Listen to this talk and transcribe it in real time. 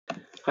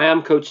Hi,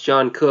 I'm Coach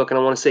John Cook, and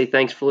I want to say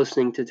thanks for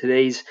listening to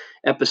today's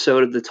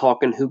episode of the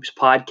Talking Hoops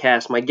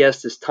podcast. My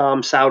guest is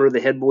Tom Souter,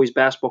 the head boys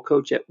basketball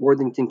coach at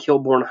Worthington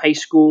Kilbourne High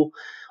School.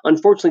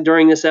 Unfortunately,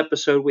 during this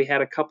episode, we had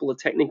a couple of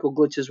technical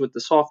glitches with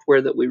the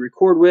software that we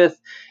record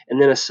with,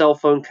 and then a cell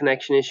phone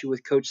connection issue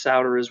with Coach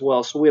Souter as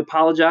well. So we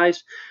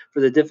apologize for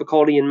the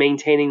difficulty in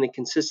maintaining the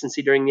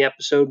consistency during the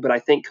episode, but I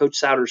think Coach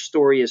Souter's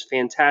story is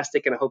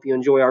fantastic, and I hope you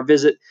enjoy our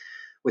visit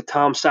with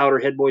Tom Souter,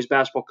 head boys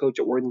basketball coach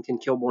at Worthington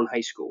Kilbourne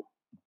High School.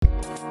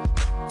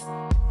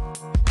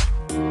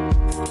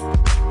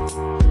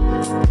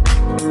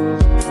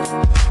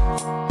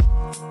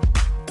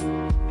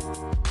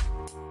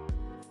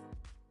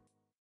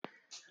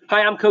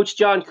 Hi, I'm Coach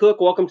John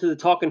Cook. Welcome to the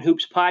Talking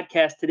Hoops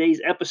podcast.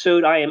 Today's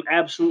episode, I am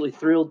absolutely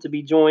thrilled to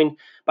be joined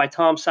by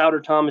Tom Souter.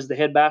 Tom is the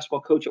head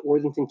basketball coach at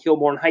Worthington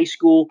Kilbourne High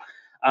School,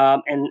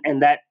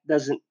 and that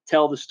doesn't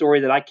tell the story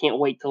that I can't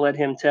wait to let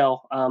him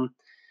tell.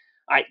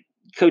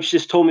 Coach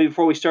just told me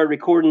before we started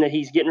recording that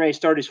he's getting ready to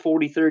start his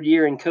 43rd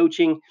year in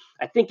coaching.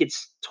 I think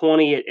it's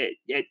 20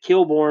 at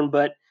Kilbourne,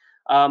 but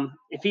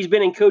if he's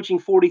been in coaching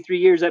 43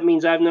 years, that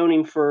means I've known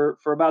him for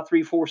about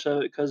 3/4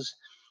 of it, because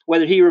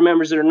whether he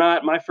remembers it or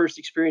not, my first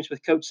experience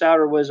with Coach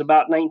Souter was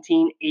about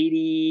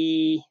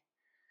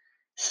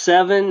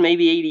 1987,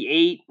 maybe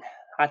 88.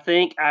 I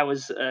think I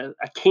was a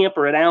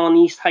camper at Allen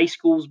East High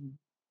School's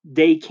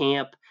day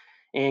camp,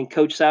 and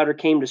Coach Souter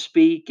came to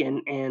speak,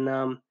 and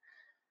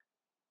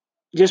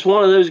just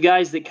one of those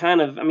guys that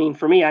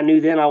for me, I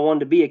knew then I wanted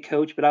to be a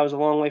coach, but I was a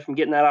long way from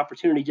getting that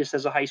opportunity just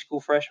as a high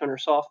school freshman or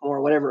sophomore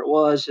or whatever it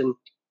was.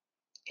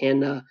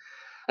 And a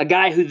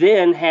guy who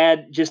then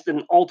had just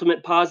an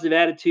ultimate positive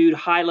attitude,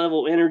 high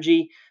level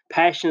energy,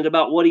 passionate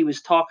about what he was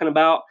talking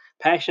about,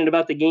 passionate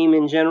about the game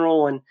in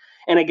general, and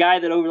a guy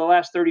that over the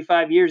last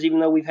 35 years, even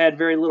though we've had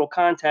very little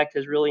contact,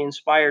 has really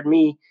inspired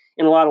me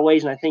in a lot of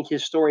ways. And I think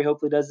his story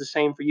hopefully does the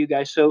same for you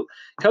guys. So,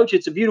 Coach,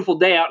 it's a beautiful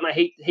day out, and I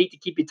hate to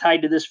keep you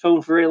tied to this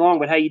phone for very long,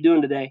 but how you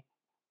doing today?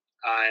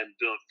 I am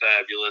doing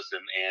fabulous,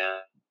 and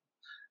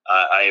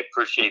I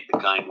appreciate the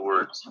kind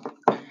words.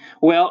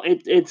 Well,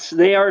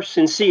 they are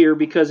sincere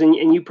because,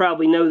 and you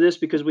probably know this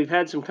because we've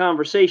had some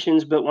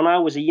conversations, but when I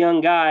was a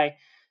young guy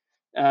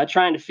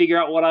trying to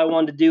figure out what I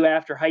wanted to do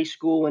after high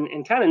school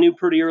and kind of knew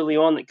pretty early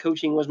on that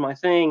coaching was my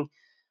thing,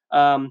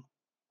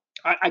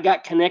 I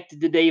got connected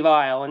to Dave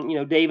Isle.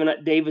 And, Dave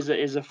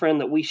is a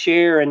friend that we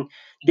share, and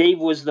Dave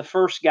was the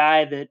first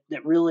guy that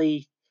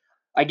really,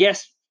 I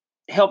guess,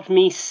 helped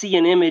me see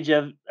an image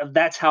of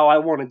that's how I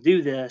want to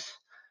do this.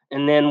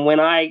 And then when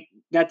I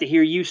got to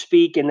hear you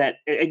speak, and that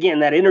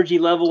energy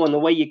level and the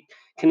way you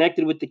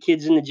connected with the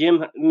kids in the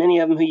gym, many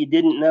of them who you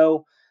didn't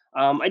know,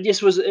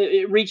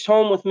 it reached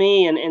home with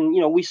me. And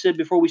we said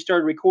before we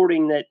started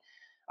recording that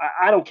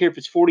I don't care if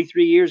it's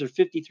 43 years or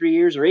 53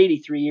 years or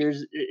 83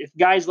 years. If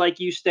guys like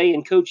you stay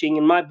in coaching,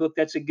 in my book,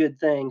 that's a good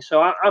thing.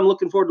 So I'm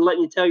looking forward to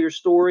letting you tell your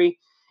story.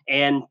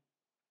 And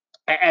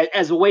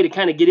as a way to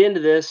kind of get into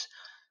this,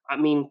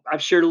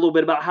 I've shared a little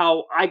bit about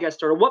how I got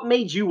started. What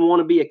made you want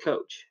to be a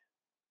coach?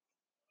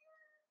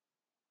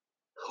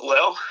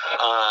 Well,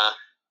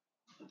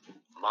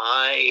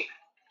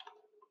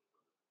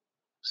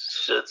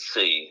 let's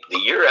see, the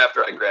year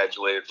after I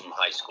graduated from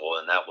high school,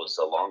 and that was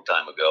a long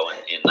time ago,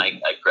 and I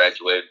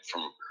graduated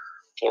from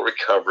Fort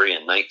Recovery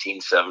in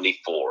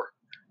 1974,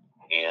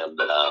 and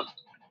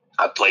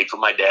I played for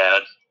my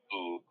dad,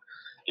 who,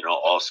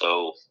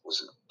 also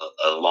was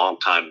a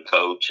long-time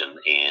coach, and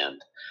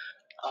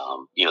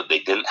they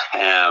didn't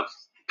have,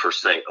 per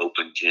se,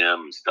 open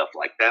gym and stuff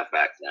like that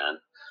back then,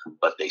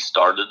 but they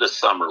started a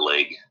summer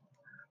league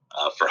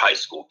for high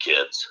school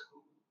kids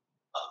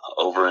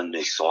over in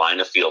the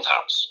Salina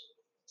Fieldhouse.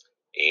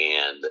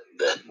 And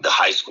the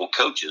high school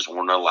coaches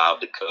weren't allowed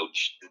to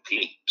coach the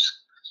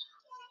teams.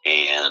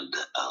 And,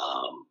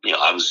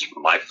 I was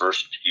my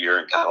first year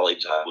in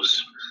college. I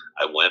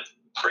went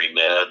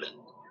pre-med, and,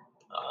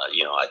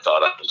 I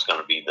thought I was going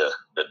to be the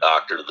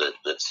doctor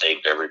that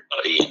saved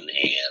everybody.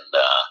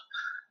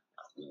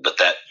 But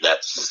that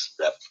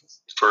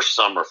first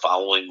summer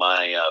following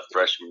my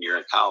freshman year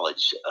in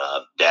college,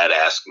 Dad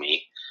asked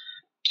me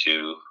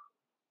to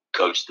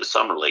coach the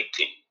summer league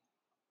team,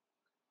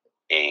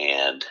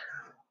 and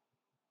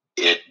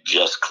it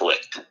just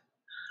clicked.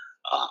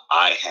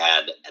 I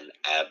had an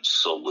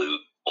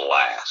absolute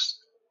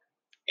blast,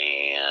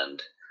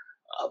 and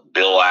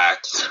Bill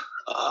Axe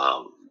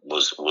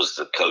was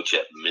the coach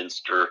at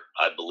Minster,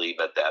 I believe,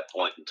 at that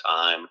point in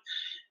time,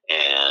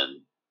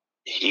 and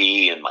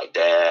he and my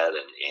dad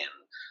and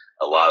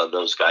a lot of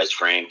those guys,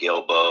 Fran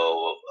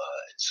Gilbo,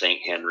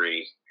 St.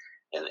 Henry,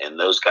 and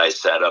those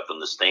guys sat up in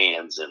the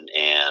stands, and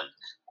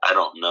I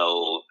don't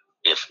know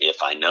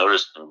if I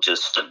noticed them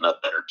just sitting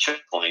up at our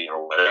checkpoint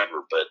or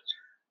whatever,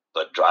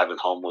 but driving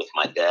home with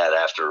my dad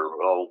after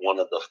one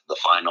of the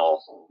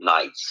final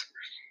nights,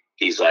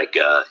 he's like,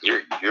 "You're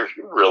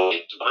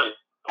really enjoying it,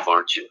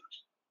 aren't you?"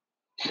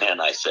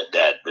 And I said,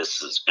 "Dad, this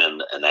has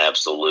been an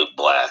absolute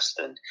blast."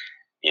 And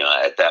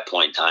at that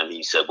point in time,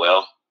 he said,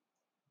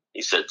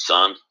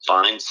 "Son,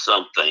 find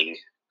something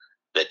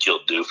that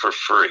you'll do for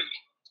free,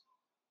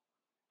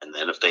 and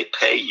And then if they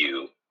pay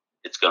you,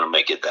 it's going to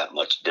make it that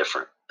much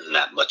different and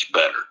that much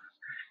better.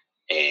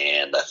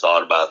 And I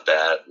thought about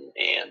that.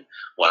 And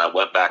when I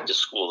went back to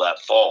school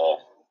that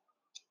fall,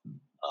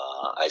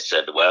 I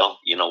said, well,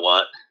 you know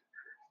what?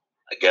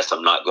 I guess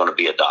I'm not going to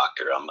be a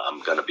doctor.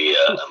 I'm going to be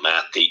a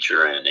math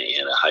teacher and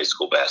a high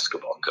school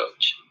basketball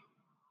coach.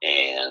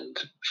 And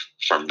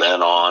from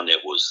then on, it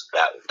was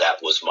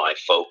that was my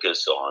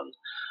focus on,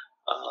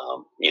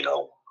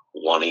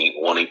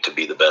 wanting to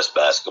be the best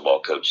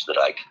basketball coach that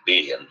I could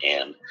be.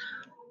 And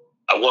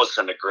I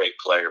wasn't a great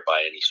player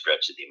by any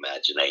stretch of the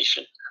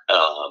imagination.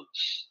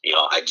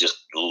 I just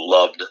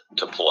loved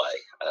to play.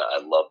 I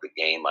loved the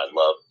game. I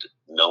loved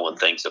knowing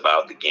things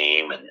about the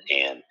game.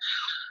 And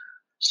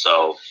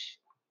so,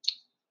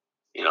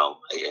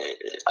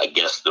 I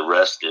guess the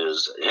rest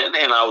is,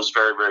 and I was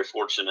very, very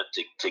fortunate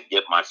to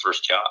get my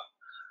first job.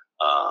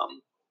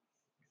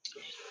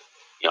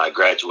 I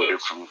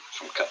graduated from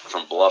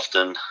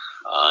Bluffton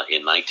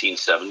in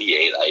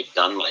 1978. I had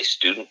done my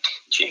student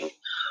teaching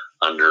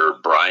under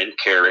Brian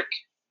Carrick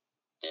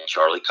and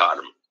Charlie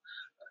Cotterman.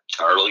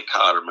 Charlie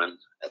Cotterman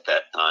at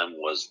that time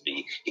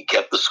he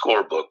kept the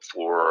scorebook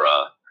for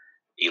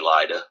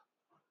Elida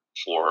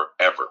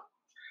forever,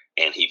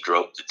 and he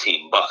drove the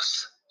team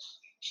bus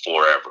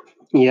forever.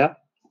 Yeah.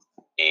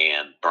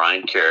 And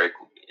Brian Carrick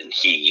and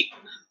he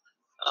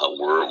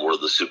were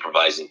the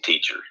supervising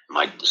teachers.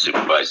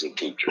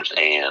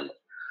 And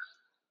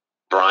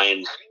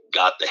Brian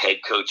got the head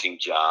coaching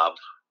job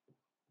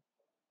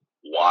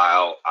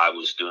while I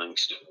was doing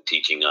student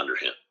teaching under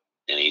him.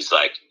 And he's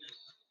like,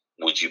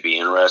 would you be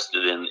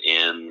interested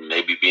in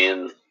maybe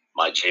being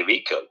my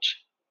JV coach?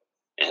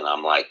 And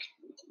I'm like,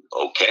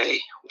 okay,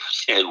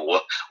 and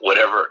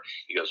whatever.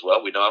 He goes,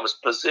 well, we don't have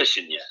a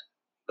position yet,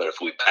 but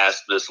if we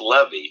pass this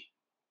levy,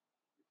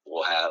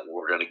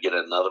 we're going to get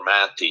another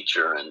math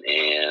teacher, and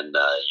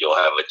you'll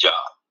have a job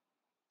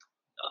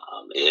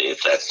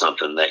if that's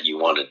something that you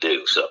want to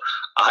do. So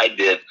I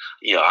did.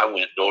 I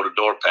went door to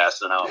door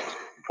passing out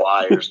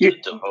flyers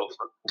to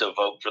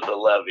vote for the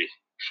levy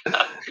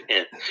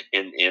in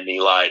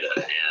Elida,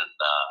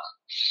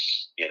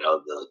 and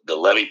the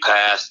levy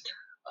passed.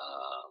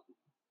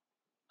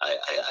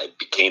 I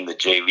became the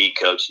JV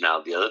coach. Now,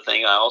 the other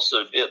thing I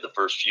also did the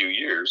first few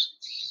years,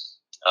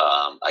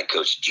 I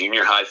coached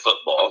junior high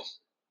football,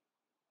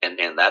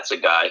 and that's a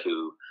guy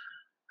who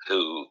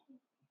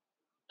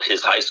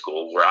his high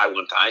school, where I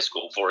went to high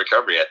school for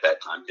recovery at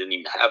that time, didn't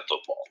even have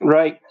football.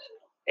 Right.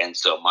 And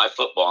so my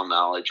football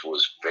knowledge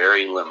was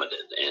very limited.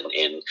 And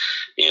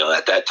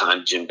at that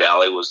time, Jim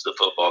Daly was the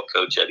football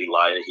coach at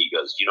Elida. He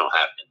goes, you don't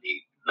have to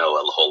know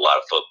a whole lot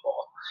of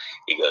football.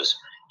 He goes,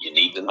 you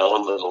need to know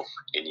a little,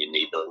 and you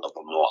need to know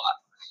a lot.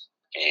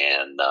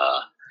 And,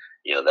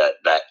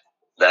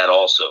 that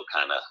also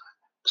kind of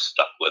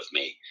stuck with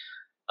me.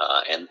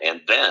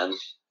 And then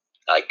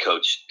I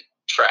coached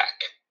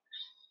track.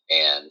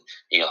 And,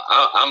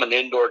 I'm an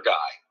indoor guy.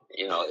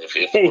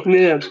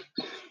 Amen.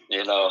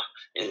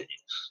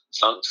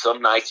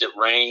 Some nights it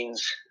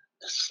rains,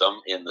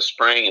 some in the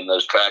spring, and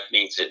those track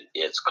meets,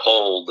 it's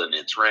cold and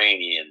it's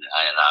rainy. And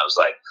I was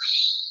like,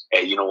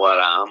 hey, you know what?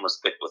 I'm going to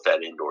stick with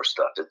that indoor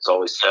stuff. It's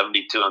always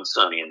 72 and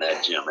sunny in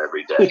that gym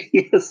every day.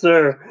 Yes,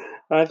 sir.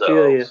 I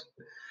feel you.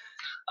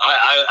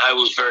 I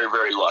was very,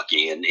 very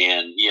lucky. And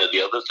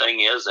the other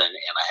thing is, and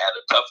I had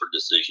a tougher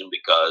decision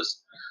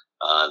because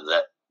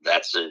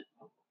that's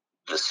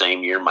the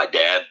same year my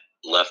dad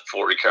left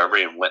for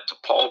recovery and went to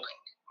Paulding.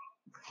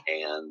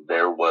 And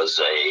there was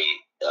a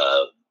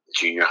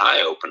junior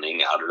high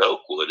opening out at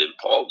Oakwood in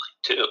Paulding,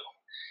 too.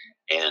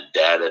 And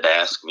Dad had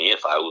asked me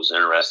if I was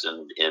interested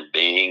in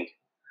being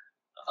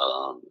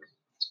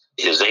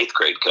his 8th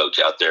grade coach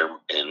out there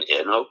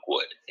in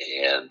Oakwood.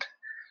 And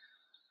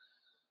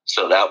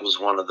so that was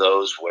one of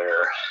those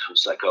where I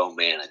was like, oh,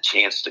 man, a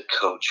chance to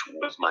coach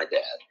with my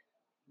dad.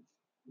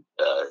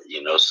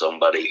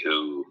 Somebody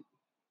who,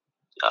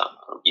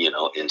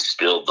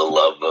 instilled the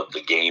love of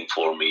the game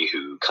for me,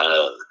 who kind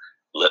of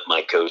lit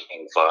my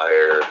coaching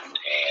fire,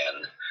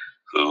 and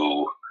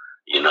who,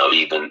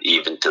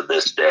 even to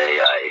this day,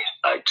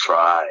 I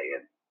try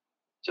and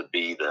to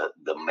be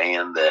the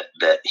man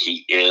that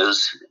he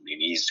is. I mean,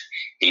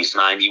 he's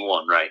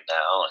 91 right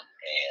now,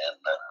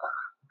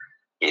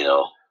 and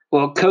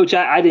Well, Coach,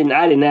 I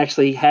didn't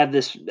actually have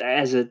this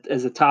as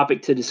a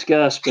topic to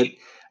discuss, but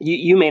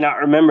you may not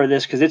remember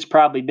this because it's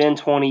probably been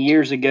 20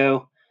 years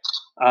ago.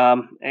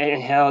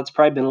 And hell, it's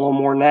probably been a little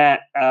more than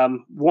that.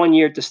 One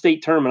year at the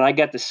state tournament, I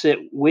got to sit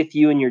with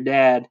you and your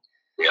dad.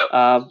 Yep.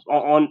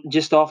 On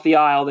just off the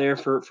aisle there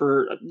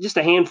for just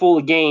a handful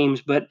of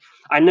games. But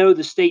I know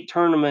the state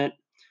tournament,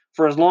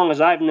 for as long as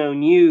I've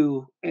known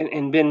you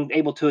and been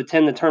able to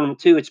attend the tournament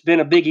too, it's been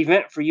a big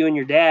event for you and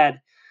your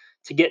dad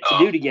to get to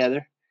do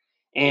together.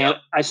 And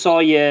I saw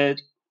you,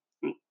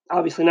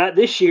 obviously not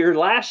this year,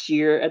 last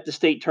year at the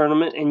state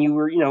tournament, and you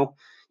were, you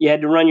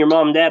had to run your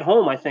mom and dad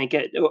home, I think,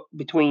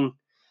 between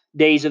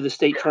days of the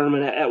state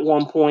tournament at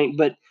one point.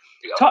 But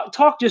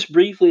talk just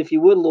briefly, if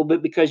you would, a little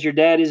bit, because your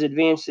dad is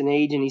advanced in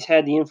age and he's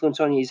had the influence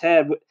on you he's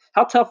had.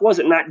 How tough was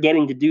it not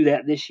getting to do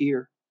that this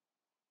year?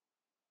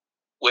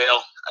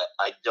 Well,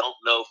 I don't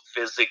know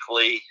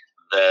physically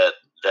that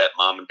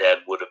mom and dad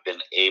would have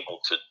been able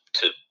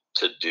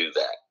to do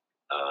that.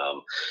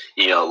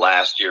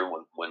 Last year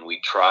when we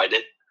tried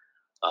it,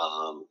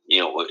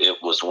 it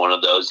was one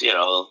of those.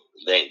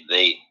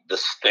 The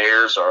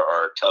stairs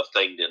are a tough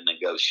thing to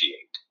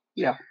negotiate.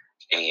 Yeah,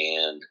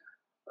 and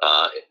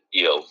uh,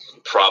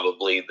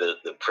 probably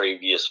the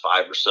previous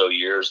 5 or so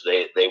years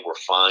they were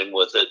fine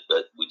with it,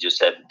 but we just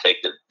had to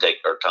take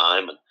our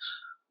time.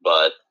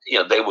 But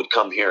they would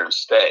come here and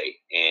stay,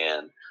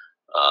 and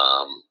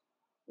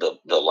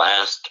the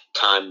last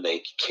time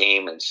they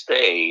came and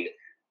stayed,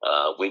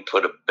 we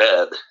put a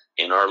bed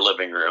in our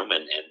living room,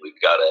 and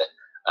we've got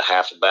a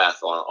half a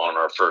bath on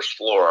our first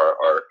floor.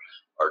 Our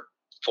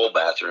full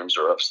bathrooms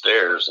are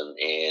upstairs, and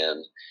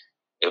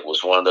it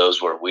was one of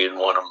those where we didn't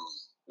want them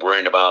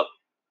worrying about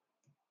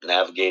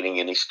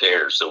navigating any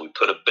stairs, so we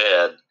put a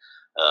bed,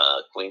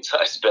 queen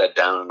size bed,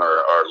 down in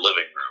our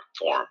living room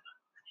for them.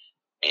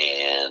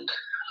 And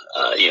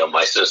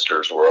my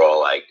sisters were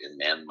all like,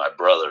 and my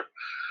brother,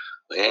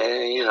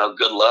 hey,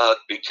 good luck,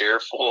 be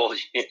careful,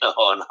 and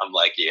I'm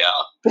like,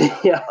 yeah.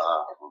 yeah,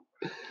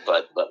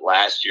 But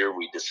last year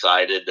we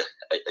decided,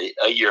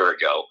 a year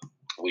ago,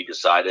 we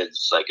decided,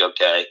 it's like,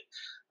 okay,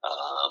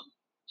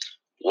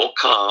 we'll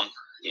come,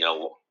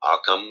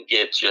 I'll come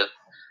get you,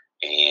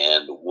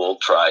 and we'll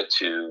try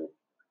to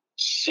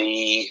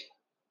see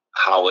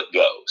how it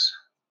goes.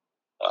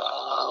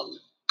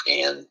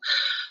 And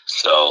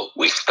so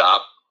we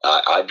stopped.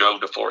 I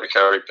drove to Fort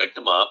McHenry, picked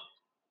them up,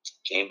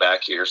 came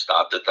back here,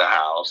 stopped at the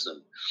house,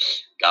 and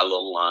got a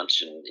little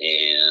lunch, and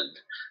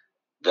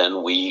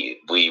then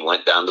we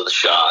went down to the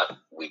shot.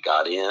 We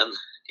got in,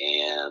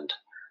 and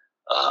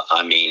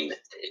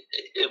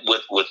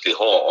with the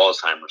whole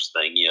Alzheimer's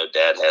thing,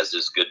 Dad has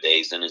his good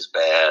days and his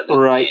bad,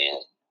 right.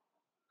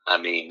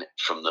 And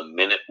from the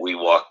minute we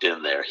walked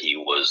in there, he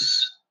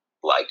was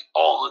like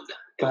on.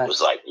 It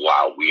was like,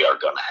 wow, we are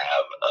going to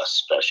have a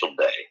special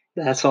day.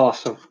 That's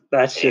awesome.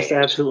 That's just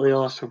absolutely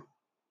awesome.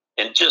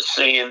 And just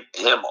seeing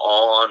him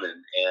on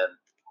and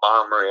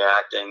mom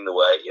reacting the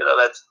way,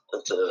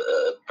 that's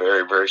a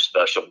very, very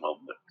special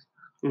moment.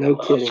 No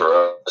kidding.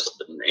 For us.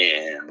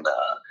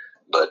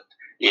 But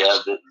yeah,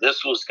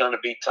 this was going to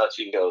be touch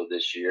and go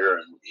this year,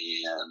 and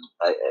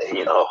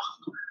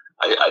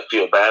I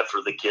feel bad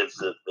for the kids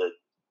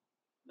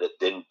that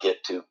didn't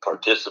get to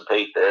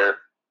participate there.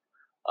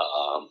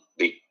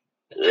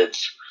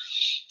 It's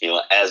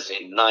as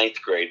a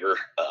ninth grader,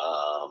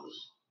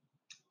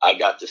 I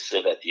got to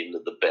sit at the end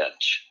of the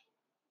bench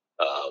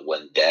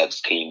when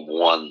Dad's team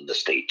won the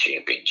state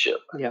championship.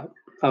 Yeah,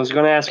 I was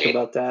going to ask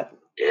about that.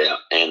 Yeah,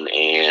 and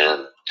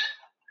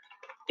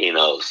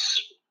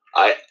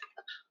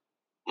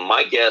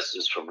my guess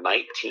is from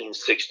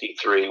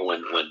 1963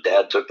 when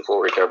Dad took the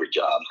full recovery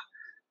job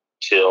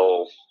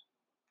till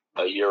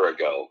a year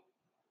ago.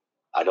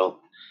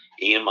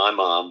 He and my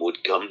mom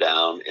would come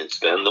down and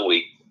spend the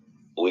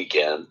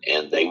weekend,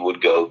 and they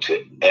would go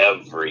to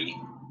every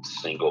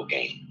single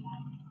game.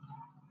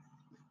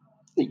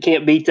 You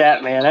can't beat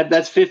that, man.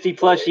 That's 50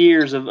 plus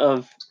years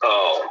of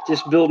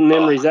just building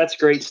memories. That's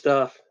great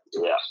stuff.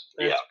 Yeah,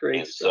 that's great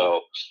and stuff.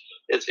 So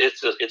it's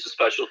a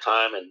special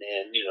time, and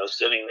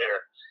sitting there,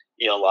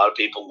 a lot of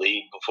people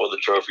leave before the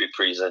trophy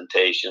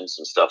presentations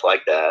and stuff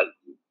like that,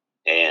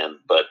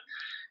 but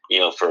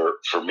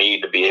for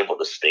me to be able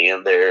to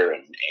stand there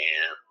and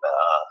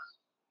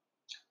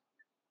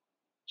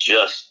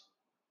just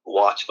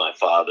watch my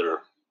father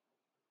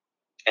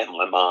and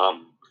my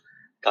mom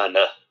kind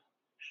of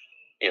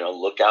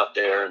look out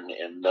there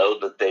and know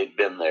that they've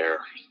been there.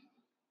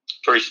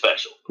 Pretty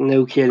special.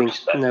 No kidding.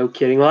 No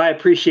kidding. Well, I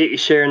appreciate you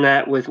sharing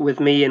that with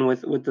me and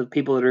with the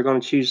people that are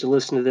going to choose to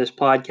listen to this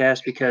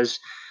podcast, because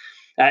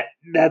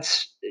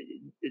that's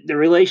the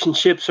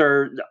relationships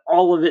are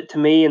all of it to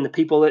me, and the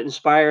people that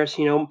inspire us.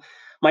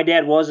 My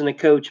dad wasn't a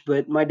coach,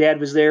 but my dad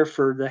was there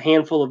for the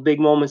handful of big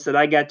moments that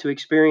I got to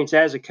experience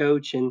as a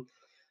coach. And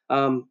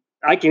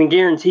I can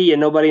guarantee you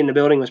nobody in the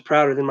building was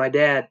prouder than my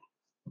dad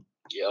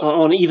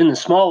on even the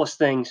smallest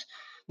things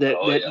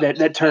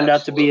that turned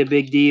out to be a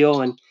big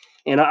deal. And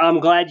I'm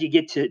glad you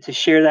get to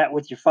share that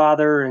with your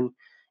father,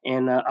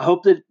 and I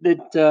hope that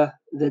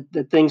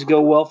things go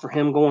well for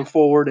him going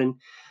forward.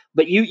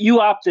 But you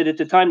opted at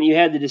the time that you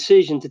had the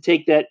decision to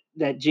take that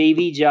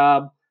JV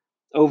job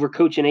over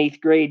coaching 8th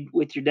grade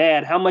with your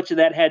dad. How much of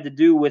that had to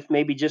do with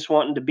maybe just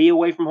wanting to be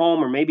away from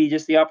home, or maybe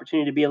just the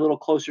opportunity to be a little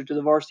closer to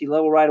the varsity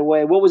level right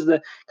away? What was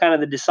the kind of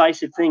the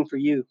decisive thing for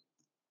you?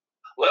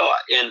 Well,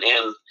 and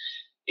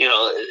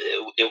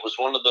it was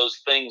one of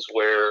those things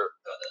where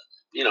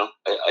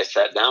I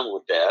sat down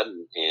with Dad,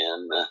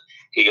 and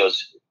he goes,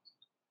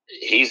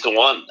 he's the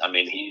one. I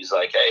mean, he's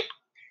like, hey,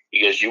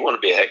 he goes, you want to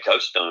be a head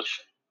coach, don't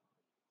you?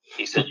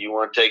 He said, you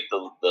want to take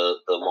the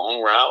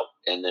long route,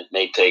 and it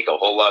may take a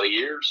whole lot of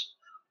years,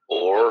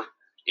 or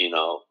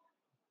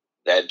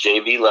that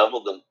JV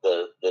level,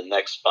 the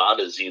next spot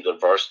is either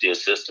varsity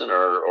assistant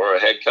or a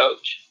head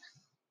coach.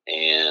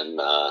 And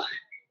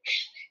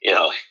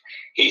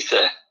he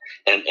said,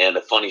 and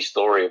a funny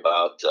story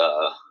about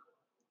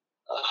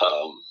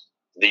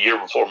the year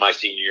before my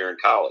senior year in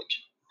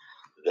college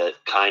that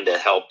kind of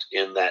helped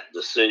in that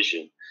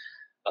decision.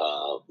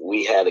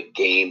 We had a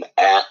game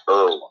at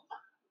Earlham,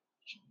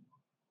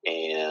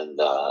 and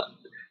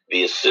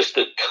the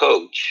assistant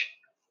coach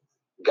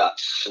got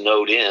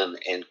snowed in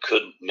and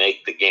couldn't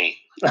make the game.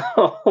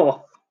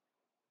 Oh.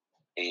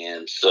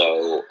 And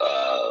so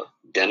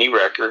Denny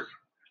Recker,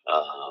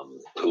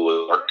 who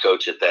was our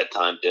coach at that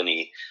time,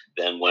 Denny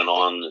then went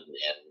on and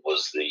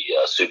was the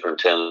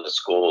superintendent of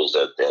schools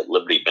at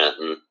Liberty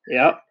Benton.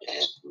 Yeah.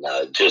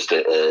 And just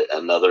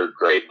another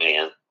great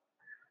man.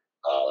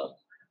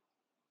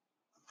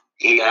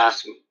 He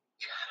asked me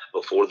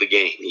before the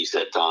game, he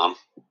said, Tom,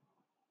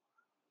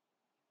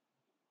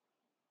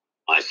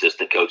 my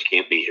assistant coach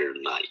can't be here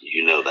tonight.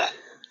 You know that.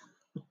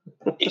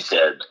 He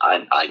said,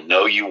 I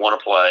know you want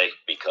to play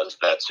because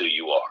that's who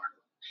you are.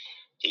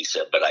 He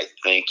said, but I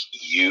think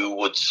you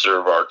would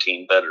serve our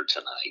team better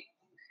tonight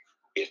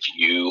if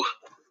you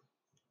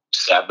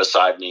sat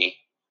beside me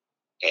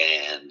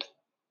and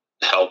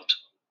helped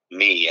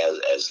me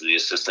as the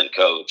assistant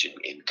coach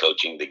in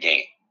coaching the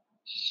game.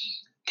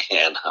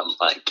 And I'm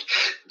like,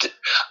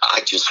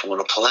 I just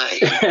want to play.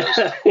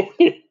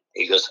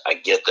 He goes, I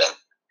get that.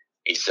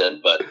 He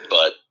said, but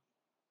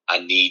I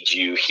need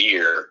you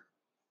here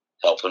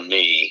helping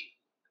me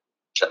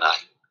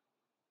tonight.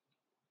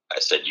 I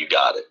said, you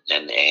got it.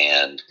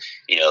 And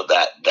you know,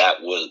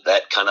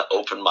 that kind of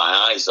opened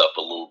my eyes up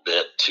a little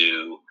bit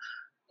to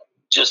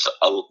just,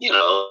 you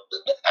know,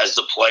 as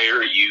a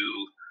player,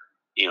 you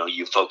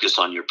focus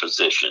on your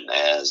position.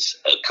 As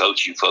a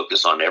coach, you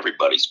focus on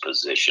everybody's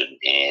position.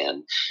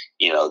 And,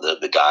 you know,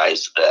 the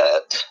guys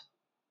that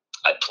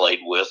I played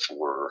with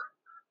were,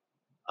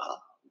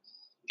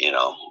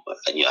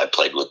 I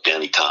played with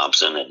Denny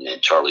Thompson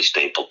and Charlie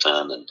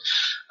Stapleton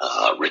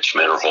and Rich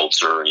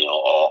Mitterholzer, you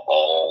know,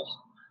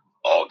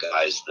 all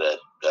guys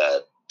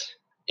that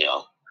you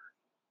know,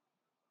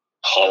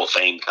 Hall of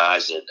Fame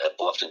guys at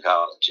Bluffton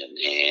College,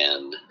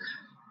 and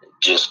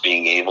just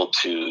being able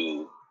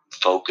to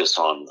focus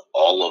on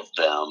all of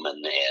them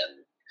and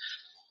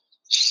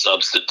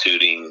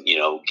substituting, you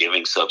know,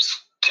 giving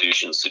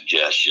substitution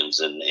suggestions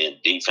and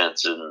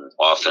defense and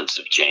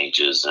offensive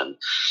changes. And,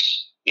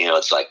 you know,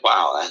 it's like,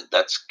 wow,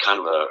 that's kind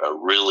of a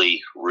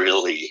really,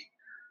 really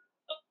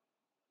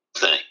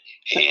thing.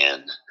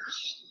 And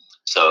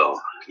so,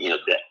 you know,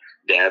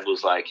 Dad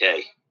was like,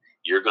 hey,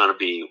 you're going to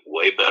be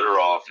way better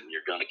off and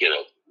you're going to get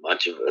a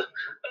much of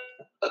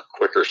a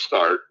quicker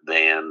start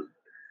than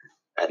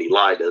at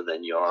Elida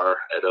than you are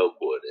at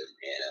Oakwood.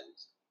 And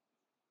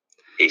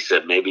he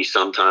said, maybe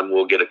sometime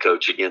we'll get a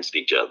coach against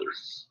each other.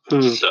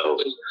 So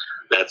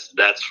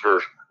that's for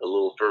a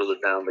little further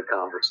down the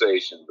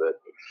conversation,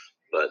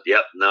 but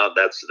yep, no,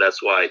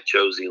 that's why I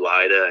chose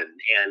Elida.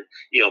 And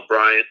you know,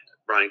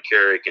 Brian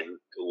Carrick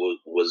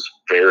was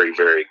very,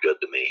 very good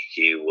to me.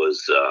 He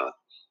was,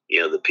 you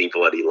know, the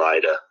people at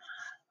Elida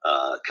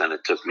kind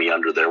of took me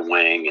under their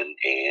wing, and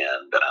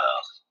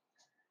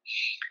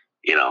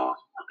you know,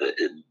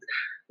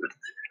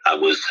 I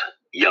was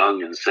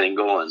young and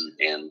single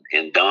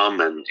and dumb,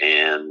 and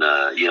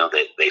you know,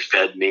 they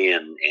fed me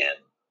and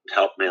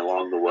helped me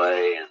along the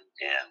way, and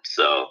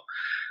so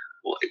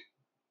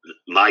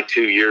my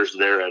 2 years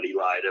there at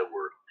Elida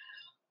were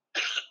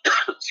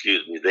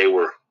excuse me, they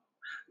were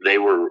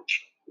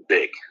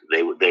big.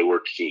 They were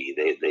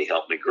key. They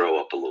helped me grow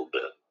up a little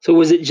bit. So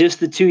was it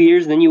just the 2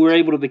 years, then you were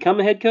able to become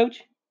a head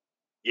coach?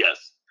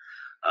 Yes.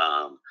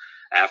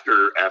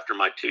 After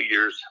my 2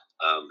 years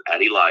at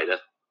Elida,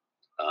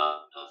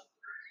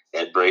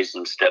 Ed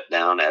Brazen stepped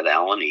down at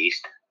Allen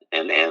East,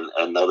 and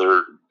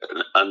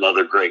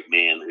another great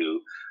man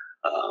who,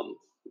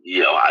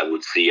 you know, I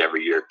would see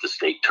every year at the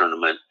state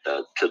tournament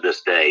to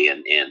this day,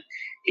 and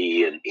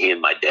he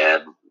and my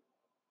dad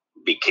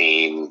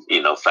became,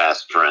 you know,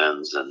 fast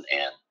friends, and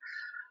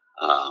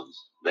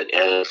but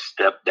Ed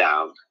stepped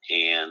down,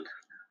 and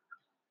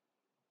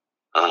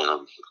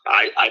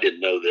I didn't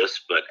know this,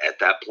 but at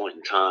that point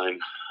in time,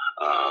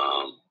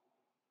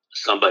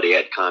 somebody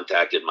had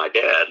contacted my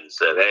dad and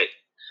said, hey,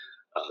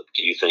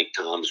 do you think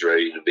Tom's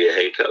ready to be a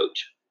head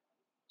coach?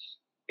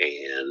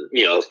 And,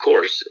 you know, of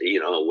course, you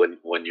know,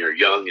 when you're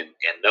young and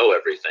know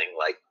everything,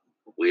 like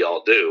we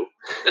all do.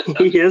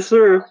 Yes,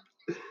 sir.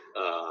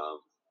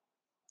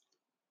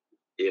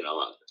 You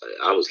know,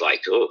 I was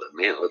like, oh,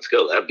 man, let's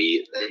go. That'd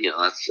be, you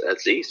know,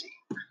 that's easy.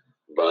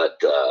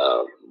 But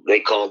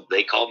they called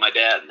my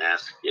dad and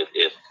asked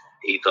if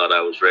he thought I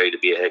was ready to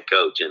be a head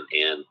coach.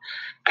 And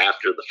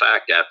after the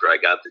fact, after I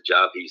got the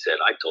job, he said,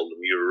 I told him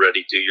you were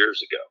ready 2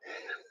 years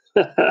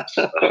ago.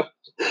 So,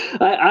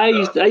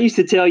 I used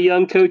to tell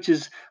young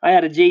coaches, I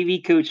had a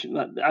JV coach.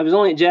 I was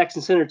only at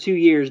Jackson Center 2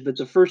 years, but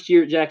the first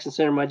year at Jackson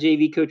Center, my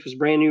JV coach was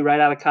brand new, right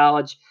out of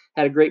college,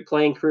 had a great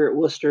playing career at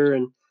Worcester,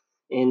 and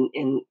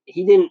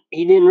he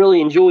didn't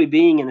really enjoy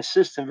being an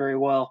assistant very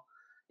well.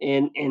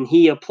 And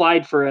he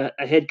applied for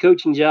a head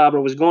coaching job,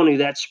 or was going to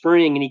that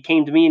spring, and he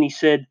came to me and he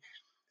said,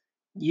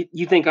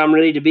 you think I'm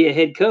ready to be a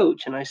head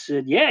coach? And I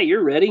said, yeah,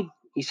 you're ready.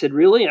 He said,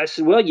 really? I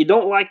said, well, you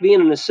don't like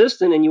being an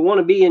assistant and you want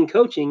to be in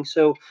coaching.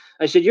 So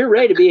I said, you're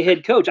ready to be a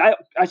head coach. I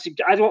said,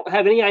 I don't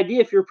have any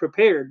idea if you're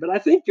prepared, but I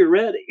think you're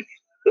ready.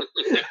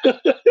 That's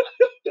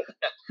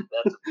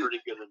a pretty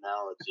good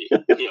analogy.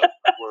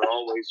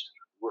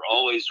 We're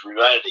always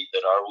ready,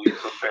 but are we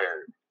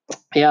prepared?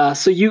 Yeah.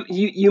 So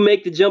you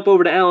make the jump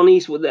over to Allen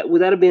East. Would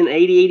that have been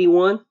 80,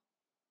 81?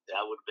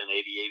 That would have been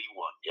 80,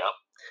 81. Yep.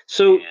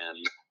 So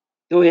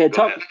go ahead.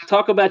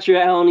 Talk about your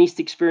Allen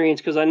East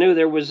experience, because I know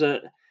there was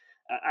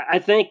I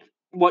think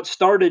what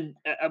started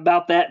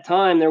about that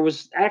time, there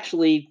was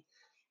actually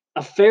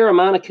a fair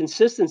amount of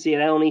consistency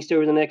at Allen East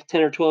over the next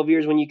 10 or 12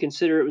 years when you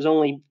consider it was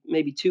only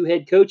maybe 2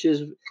 head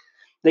coaches.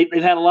 They've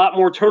had a lot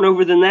more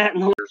turnover than that.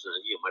 My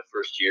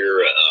first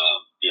year,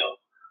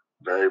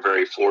 very,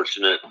 very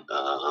fortunate.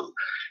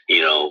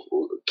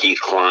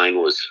 Keith Klein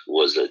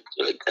was a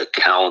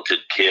talented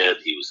kid.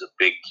 He was a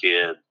big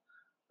kid,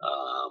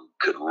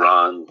 could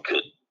run,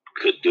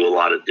 could do a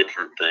lot of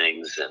different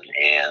things.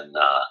 And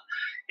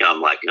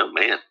I'm like, oh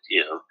man,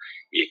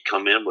 you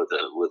come in with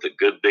a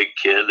good big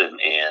kid, and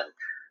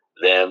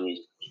then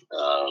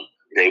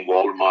Dave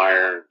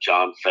Waldemeyer,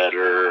 John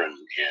Feder, and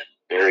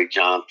Barry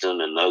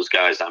Johnson, and those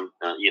guys.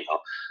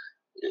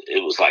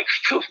 It was like,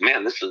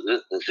 man, this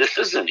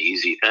is an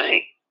easy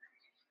thing,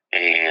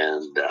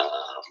 and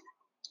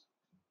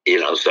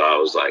so I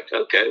was like,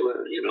 okay,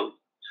 well,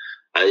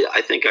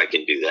 I think I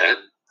can do that.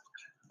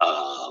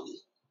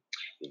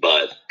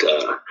 But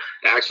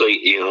actually,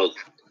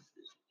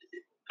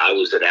 I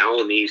was at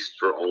Allen East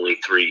for only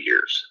 3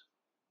 years.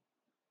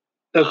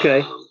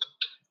 Okay.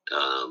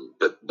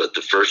 But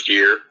the first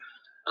year,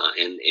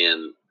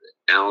 and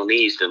Allen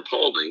East and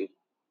Paulding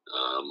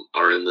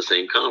are in the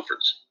same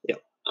conference.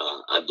 Yep.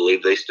 I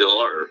believe they still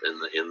are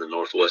in the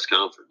Northwest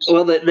Conference.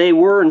 Well, they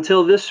were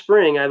until this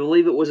spring. I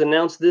believe it was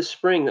announced this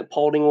spring that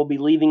Paulding will be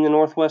leaving the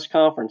Northwest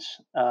Conference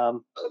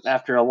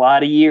after a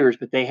lot of years.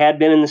 But they had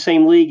been in the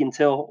same league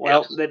until,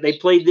 they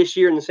played this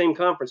year in the same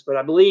conference. But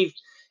I believe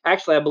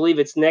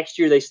it's next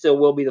year. They still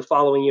will be the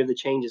following year. The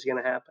change is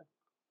going to happen.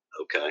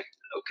 Okay,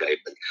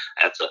 but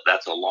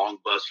that's a long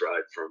bus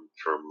ride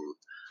from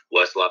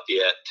West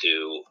Lafayette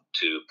to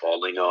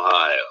Paulding,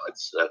 Ohio.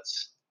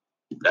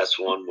 That's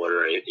one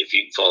where if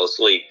you fall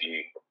asleep,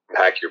 you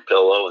pack your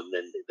pillow, and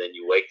then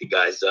you wake the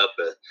guys up,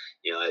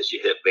 as you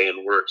hit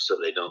Van Wert, so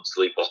they don't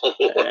sleep all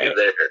the way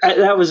there.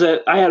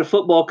 I had a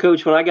football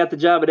coach when I got the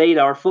job at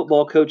Ada. Our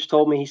football coach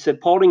told me, he said,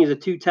 Paulding is a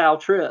 2-towel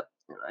trip.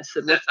 And I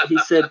said, he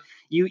said,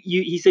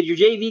 he said, your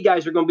JV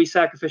guys are going to be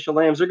sacrificial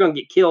lambs. They're going to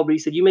get killed. But he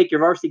said, you make your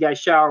varsity guys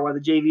shower while the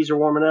JVs are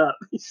warming up.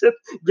 He said,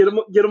 get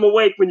them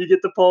awake when you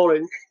get to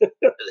Paulding. There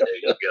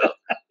you go.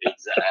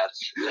 That's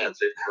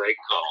a great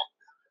call.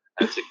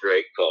 That's a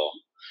great call.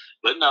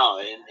 But no,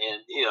 and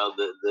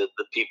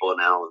the people in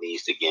Allen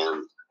East,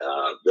 again,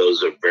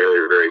 those are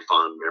very, very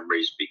fond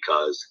memories,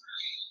 because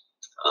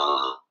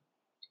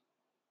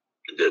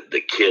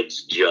the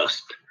kids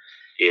just,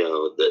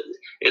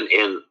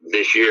 and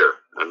this year,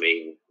 I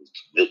mean,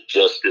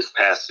 just this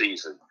past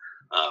season,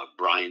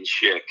 Brian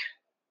Schick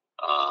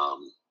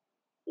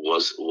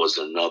was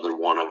another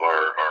one of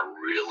our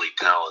really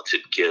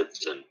talented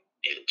kids, and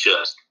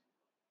just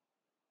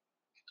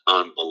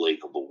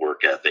unbelievable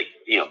work ethic.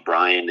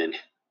 Brian and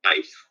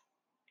I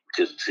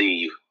to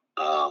see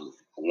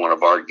one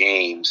of our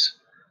games,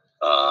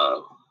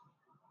 about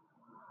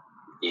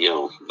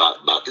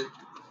this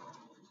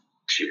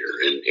year,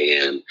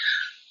 and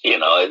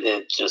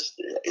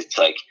it's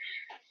like,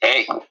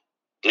 hey,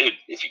 dude,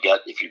 if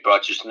you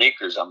brought your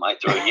sneakers, I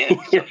might throw you in.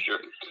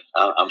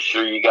 I'm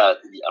sure you got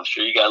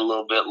a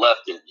little bit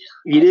left in you.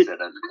 You did,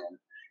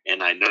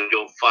 and I know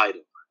you'll fight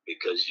them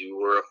because you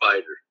were a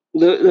fighter.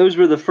 Those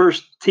were the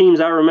first teams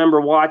I remember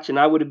watching.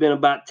 I would have been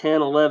about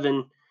 10,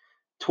 11,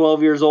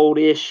 12 years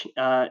old-ish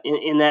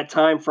in that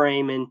time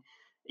frame, and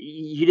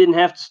you didn't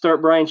have to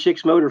start Brian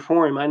Schick's motor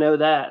for him. I know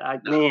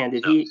that.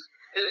 He?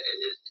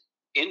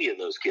 Any of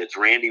those kids,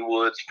 Randy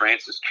Woods,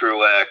 Francis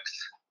Truex,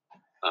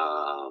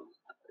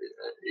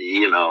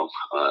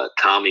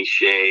 Tommy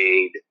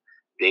Shade,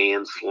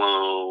 Dan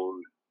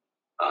Sloan,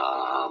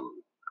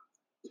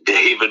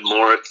 David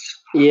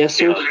Moritz. Yes,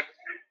 sir.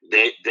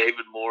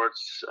 David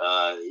Moritz,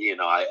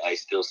 I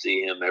still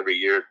see him every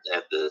year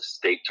at the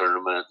state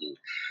tournament, and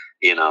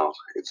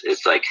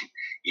it's like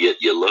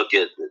you look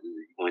at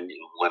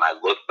when I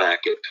look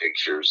back at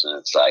pictures, and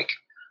it's like,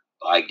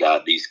 by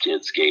God, these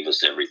kids gave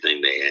us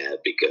everything they had,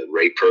 because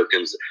Ray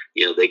Perkins,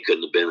 they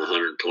couldn't have been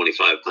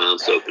 125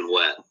 pounds soaking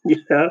wet.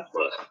 Yeah.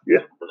 But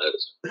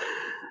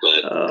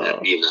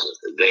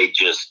they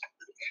just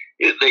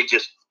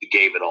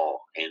gave it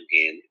all,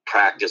 and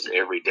practice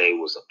every day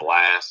was a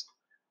blast.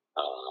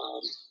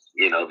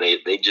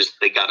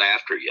 They got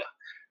after you.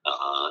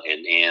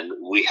 And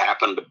we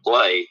happened to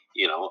play,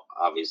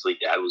 obviously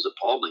Dad was at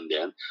Paulding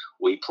then.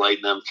 We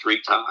played them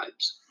 3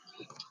 times.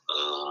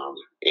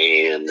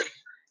 And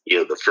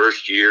the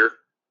first year,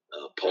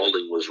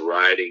 Paulding was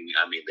riding.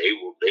 I mean, they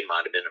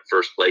might have been in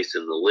first place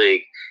in the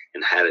league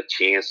and had a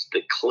chance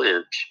to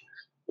clinch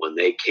when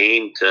they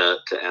came to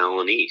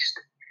Allen East.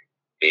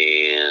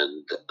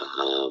 and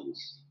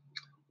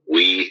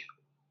we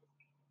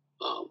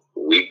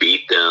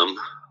beat them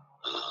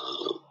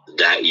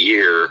that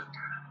year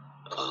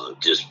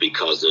just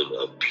because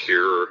of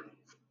pure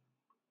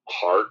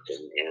heart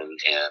and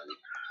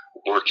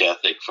work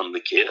ethic from the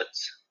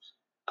kids.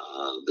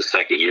 The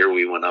second year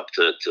we went up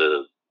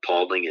to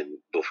Paulding, and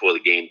before the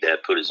game,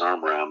 Dad put his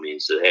arm around me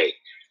and said, "Hey,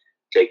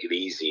 take it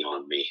easy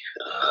on me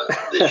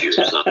this year,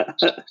 son."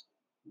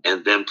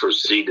 And then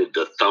proceeded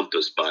to thump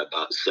us by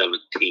about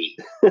 17.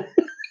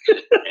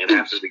 And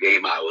after the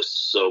game, I was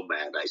so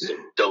mad. I said,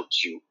 "Don't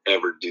you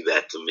ever do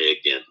that to me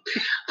again."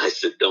 I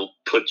said, "Don't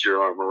put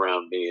your arm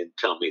around me and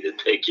tell me to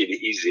take it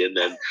easy and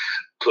then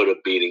put a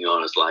beating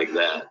on us like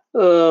that."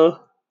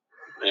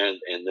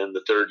 And then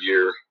the third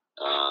year,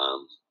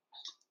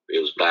 it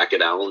was back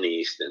at Allen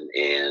East.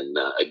 And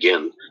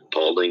again,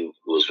 Paulding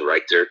was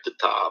right there at the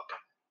top.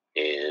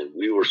 And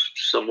we were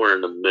somewhere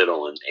in the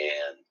middle. And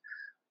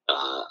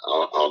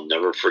I'll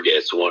never forget.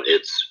 It's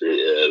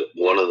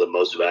one of the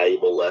most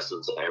valuable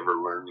lessons I ever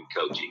learned in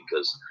coaching,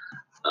 because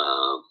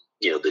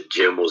the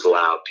gym was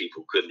loud.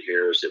 People couldn't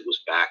hear us. It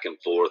was back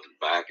and forth and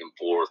back and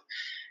forth.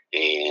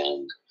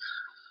 And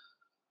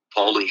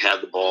Paulding had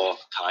the ball,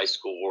 tie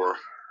score.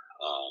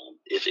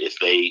 If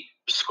they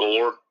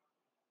score,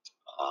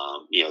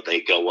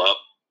 they go up.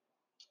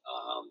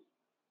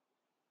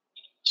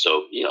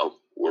 So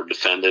we're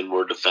defending.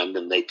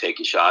 They take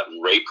a shot,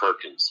 and Ray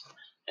Perkins.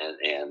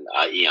 And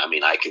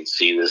I can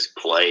see this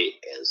play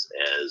as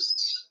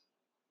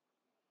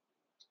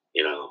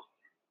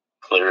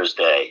clear as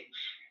day.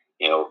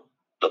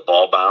 The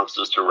ball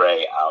bounces to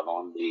Ray out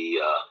on the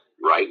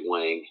right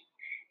wing.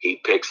 He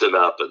picks it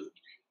up, and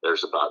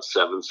there's about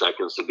 7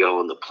 seconds to go,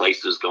 and the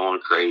place is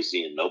going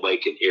crazy, and nobody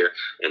can hear.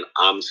 And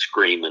I'm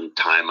screaming,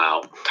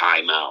 "Timeout,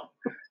 timeout!"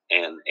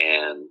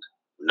 And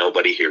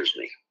nobody hears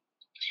me.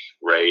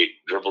 Ray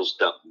dribbles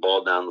the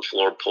ball down the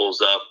floor,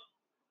 pulls up,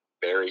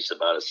 buries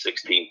about a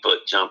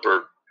 16-foot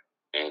jumper,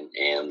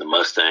 and the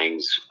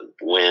Mustangs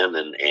win,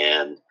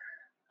 and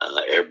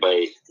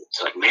everybody,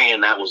 it's like,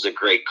 "Man, that was a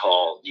great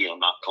call,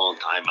 not calling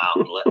timeout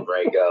and letting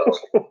Ray go."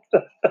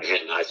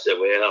 And I said,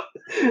 "Well,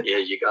 yeah,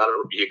 you got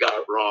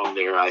it wrong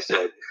there." I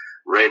said,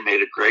 "Ray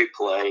made a great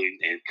play,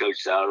 and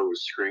Coach Souter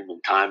was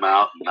screaming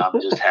timeout, and I'm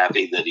just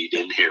happy that he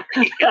didn't hear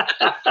me."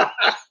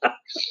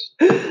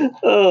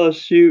 Oh,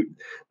 shoot.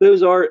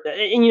 Those are,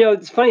 and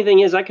the funny thing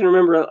is, I can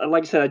remember,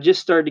 like I said, I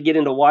just started to get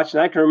into watching.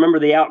 I can remember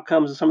the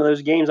outcomes of some of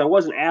those games. I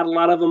wasn't at a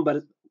lot of them,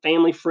 but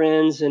family,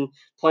 friends, and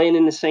playing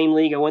in the same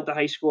league. I went to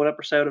high school at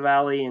Upper Sauter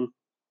Valley, and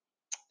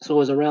so I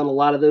was around a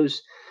lot of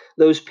those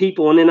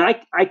people. And then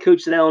I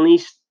coached at Allen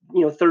East,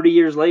 30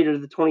 years later,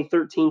 the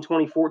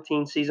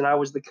 2013-2014 season. I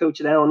was the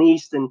coach at Allen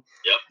East, and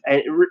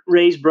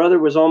Ray's brother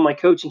was on my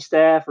coaching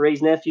staff.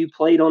 Ray's nephew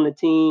played on the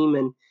team,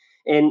 and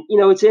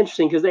it's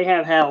interesting because they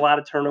have had a lot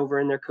of turnover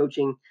in their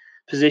coaching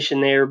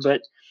position there.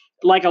 But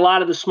like a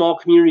lot of the small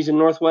communities in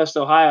Northwest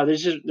Ohio,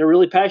 they're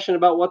really passionate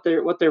about what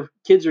their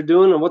kids are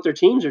doing and what their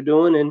teams are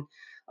doing, and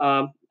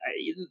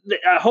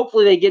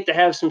hopefully they get to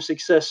have some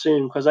success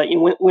soon, because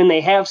when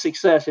they have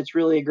success, it's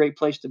really a great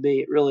place to be.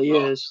 It really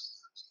is.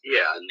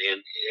 Yeah,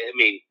 and I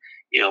mean,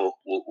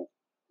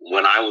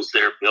 when I was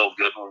there, Bill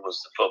Goodwin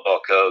was the football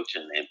coach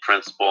and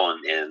principal,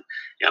 and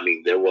I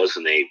mean, there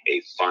wasn't a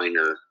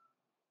finer,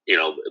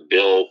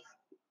 Bill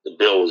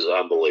was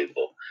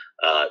unbelievable.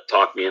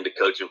 Talked me into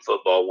coaching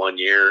football one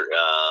year.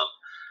 I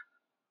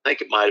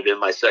think it might have been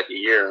my second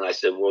year, and I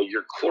said, "Well,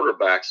 your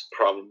quarterback's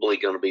probably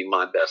going to be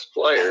my best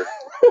player,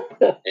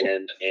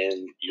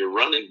 and your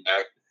running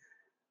back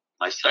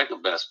my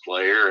second best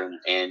player,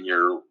 and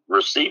your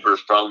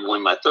receiver's probably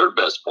my third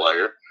best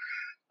player."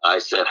 I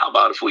said, "How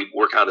about if we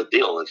work out a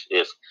deal?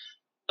 If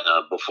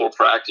before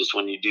practice,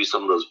 when you do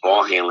some of those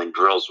ball handling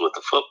drills with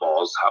the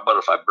footballs, how about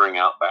if I bring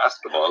out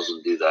basketballs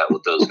and do that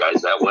with those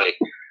guys? That way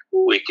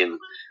we can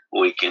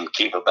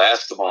keep a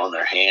basketball in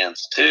their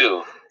hands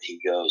too." He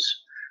goes,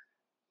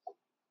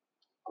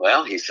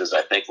 "Well," he says,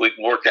 "I think we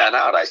can work that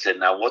out." I said,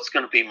 "Now, what's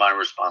going to be my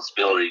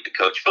responsibility to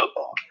coach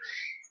football?"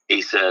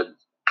 He said,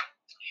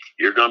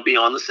 "You're going to be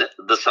on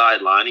the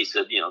sideline." He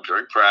said,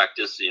 "During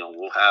practice,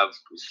 we'll have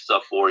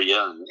stuff for you."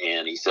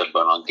 And he said,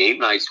 "But on game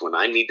nights, when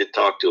I need to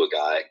talk to a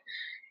guy,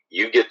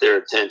 you get their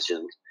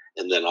attention,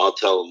 and then I'll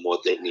tell them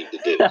what they need to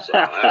do." So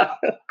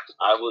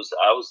I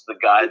was the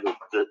guy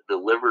that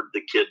delivered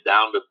the kid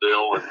down to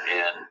Bill,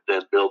 and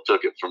then Bill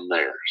took it from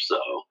there. So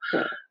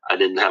I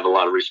didn't have a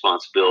lot of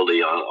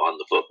responsibility on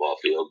the football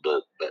field,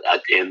 but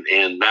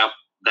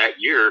that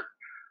year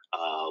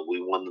we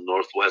won the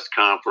Northwest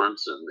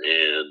Conference,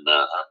 and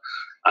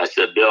I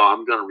said, "Bill,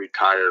 I'm going to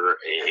retire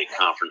a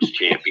conference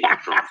champion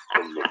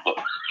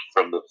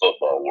from the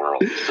football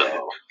world."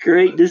 So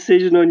great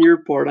decision on your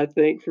part, I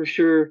think, for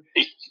sure.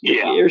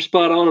 Yeah, you're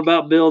spot on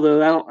about Bill,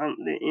 though.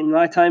 In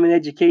my time in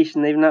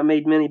education, they've not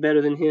made many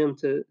better than him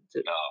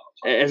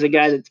as a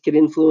guy that could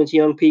influence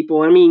young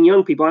people. I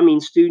mean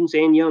students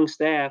and young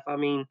staff. I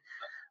mean,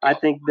 I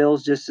think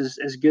Bill's just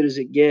as good as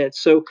it gets.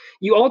 So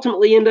you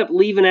ultimately end up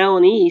leaving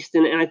Allen East,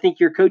 and I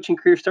think your coaching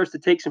career starts to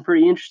take some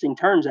pretty interesting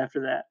turns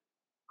after that.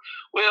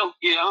 Well,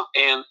 yeah,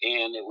 and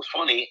it was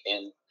funny,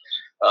 and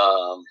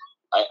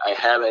I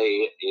had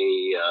a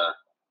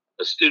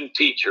student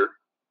teacher.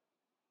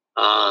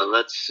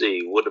 Let's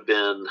see,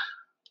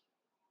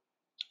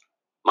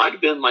 might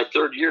have been my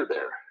third year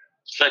there,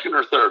 second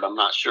or third, I'm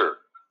not sure.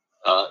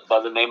 By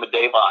the name of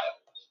Dave Isle,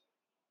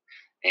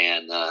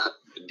 and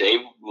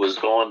Dave was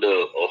going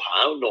to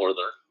Ohio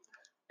Northern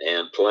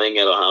and playing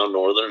at Ohio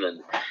Northern,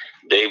 and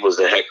Dave was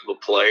a heck of a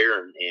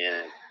player,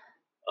 and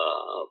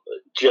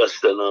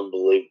just an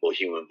unbelievable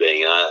human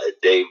being.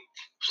 Dave,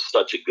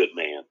 such a good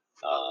man.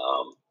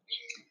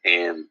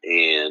 And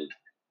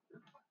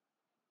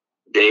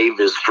Dave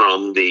is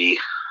from the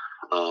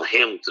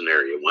Hamilton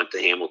area. Went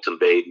to Hamilton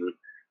Baden.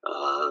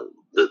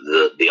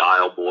 The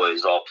Isle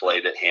boys all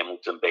played at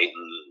Hamilton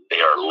Baden. They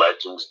are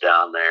legends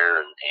down there.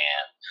 And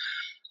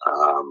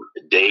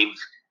Dave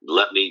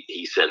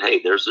he said, hey,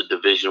 there's a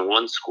Division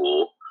I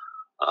school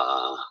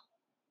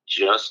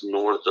just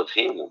north of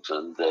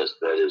Hamilton that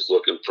is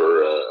looking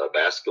for a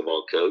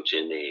basketball coach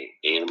and a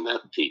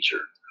math teacher.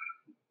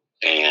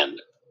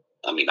 And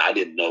I mean, I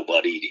didn't know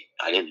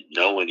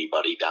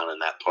anybody down in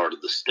that part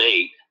of the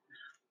state,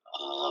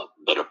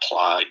 but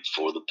applied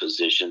for the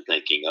position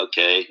thinking,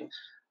 okay,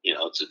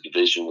 it's a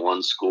Division I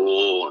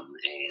school and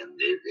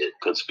it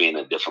puts me in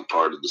a different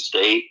part of the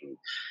state. And,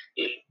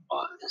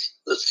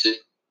 let's see,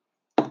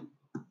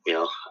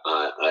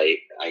 I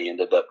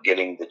ended up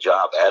getting the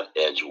job at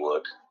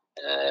Edgewood.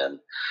 And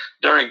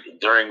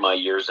during my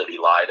years at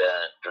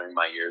Elida, during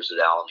my years at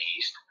Allen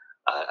East,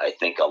 I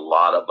think a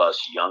lot of us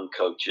young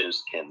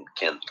coaches can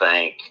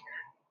thank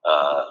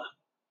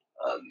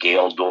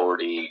Gail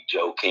Doherty,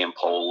 Joe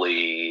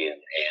Campoli,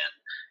 and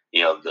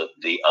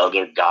the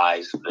other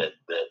guys that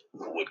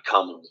would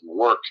come and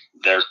work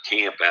their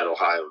camp at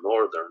Ohio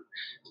Northern,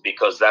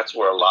 because that's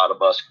where a lot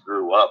of us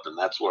grew up, and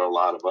that's where a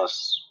lot of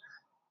us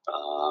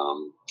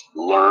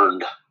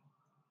learned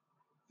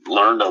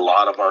a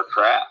lot of our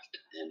craft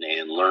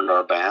and learned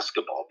our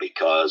basketball,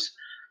 because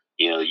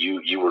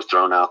you were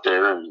thrown out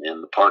there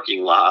in the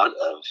parking lot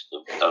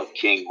of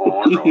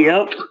Kinghorn, or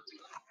yep.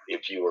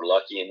 if you were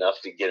lucky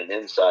enough to get an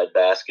inside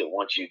basket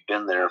once you'd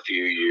been there a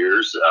few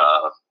years,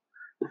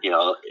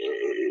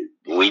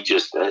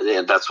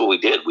 and that's what we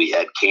did. We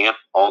had camp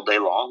all day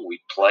long.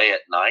 We'd play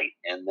at night,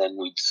 and then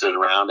we'd sit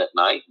around at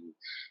night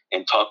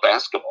and talk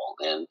basketball.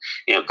 And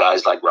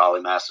guys like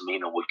Raleigh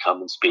Massimino would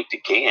come and speak to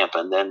camp,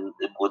 and then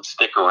would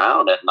stick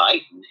around at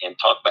night and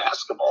talk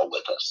basketball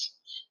with us.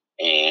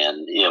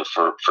 And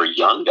for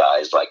young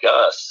guys like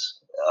us,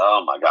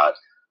 oh my God,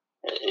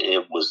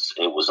 it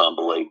was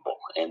unbelievable.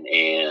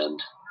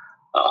 And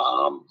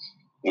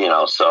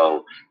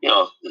so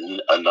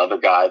another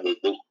guy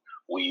that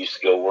we used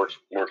to go work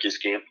his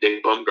camp,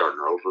 Dick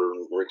Bumgardner, over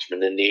in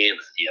Richmond, Indiana.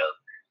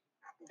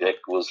 Dick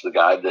was the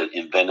guy that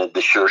invented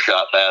the sure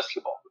shot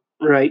basketball.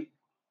 Right.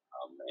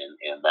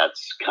 And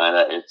that's kind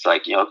of, it's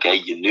like, okay,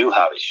 you knew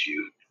how to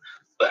shoot,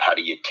 but how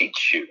do you teach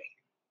shooting?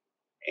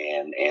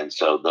 And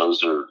so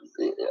those are,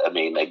 I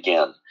mean,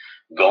 again,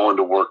 going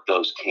to work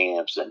those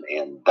camps and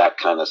that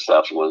kind of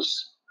stuff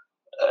was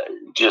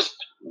just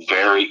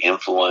very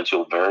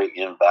influential, very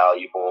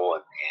invaluable.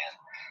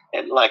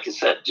 And like I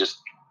said, just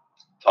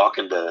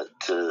talking to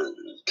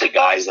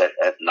guys at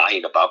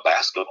night about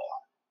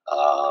basketball.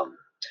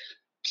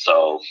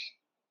 So,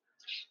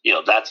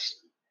 that's,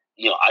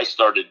 I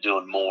started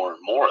doing more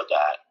and more of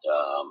that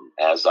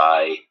as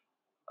I,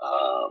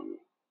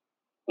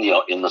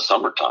 in the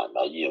summertime.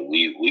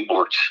 We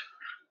worked,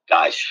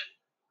 gosh,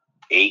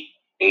 eight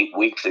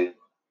weeks in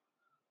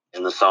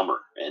the summer,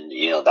 and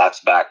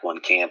that's back when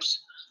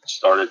camps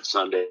started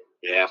Sunday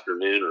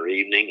afternoon or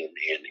evening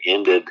and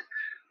ended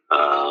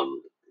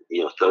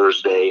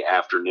Thursday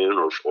afternoon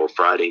or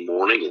Friday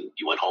morning, and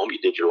you went home, you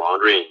did your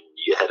laundry, and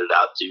you headed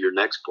out to your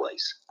next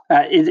place.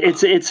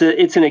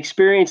 It's an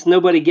experience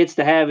nobody gets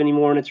to have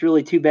anymore, and it's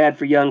really too bad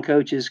for young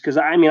coaches, because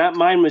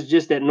mine was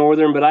just at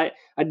Northern, but I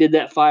did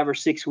that 5 or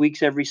 6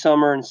 weeks every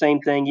summer, and same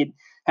thing, you'd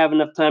have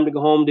enough time to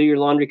go home, do your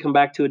laundry, come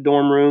back to a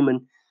dorm room,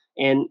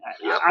 and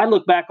I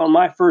look back on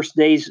my first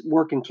days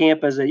working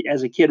camp as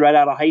a kid right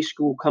out of high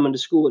school, coming to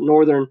school at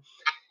Northern,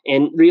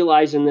 and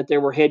realizing that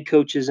there were head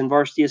coaches and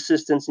varsity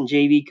assistants and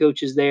JV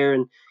coaches there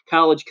and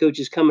college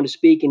coaches coming to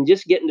speak, and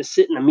just getting to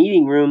sit in a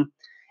meeting room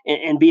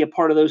and be a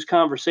part of those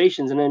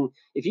conversations. And then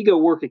if you go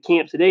work a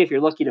camp today, if you're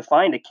lucky to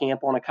find a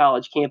camp on a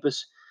college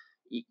campus,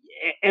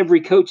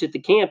 every coach at the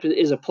camp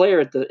is a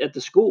player at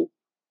the school.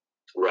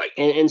 Right.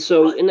 And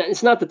so, and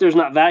it's not that there's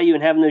not value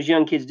in having those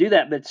young kids do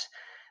that, but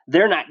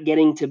they're not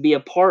getting to be a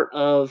part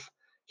of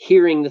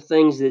hearing the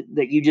things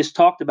that you just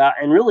talked about,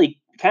 and really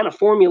kind of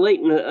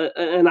formulating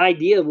an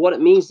idea of what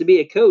it means to be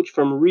a coach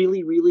from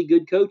really, really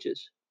good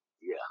coaches.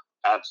 Yeah,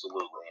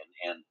 absolutely.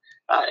 And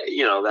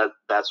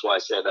that's why I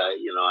said, I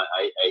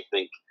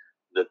think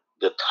that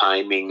the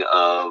timing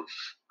of,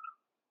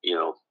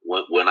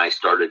 when I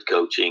started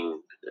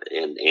coaching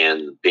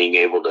and being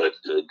able to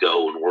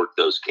go and work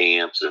those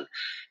camps, and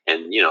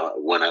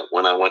when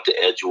I went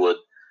to Edgewood,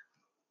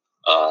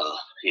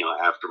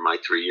 after my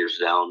 3 years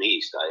at Allen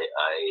East,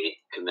 I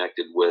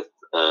connected with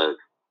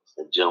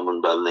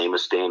gentleman by the name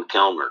of Stan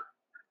Kellner.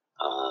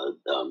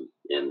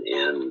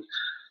 And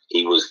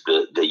he was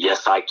the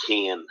Yes I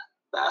Can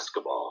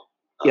basketball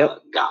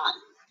guy.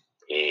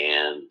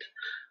 And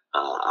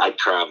I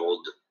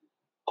traveled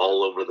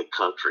all over the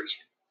country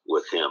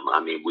with him.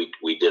 I mean,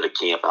 we did a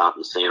camp out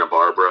in Santa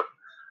Barbara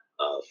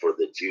for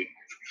the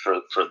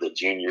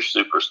junior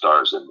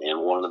superstars,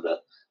 and one of the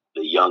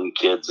young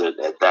kids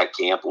at that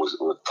camp was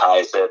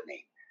Tyus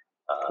Edney,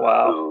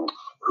 wow,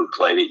 who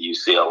played at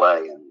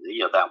UCLA, and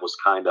that was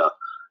kind of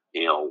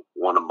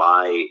one of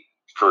my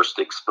first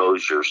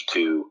exposures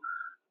to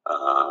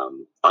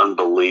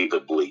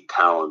unbelievably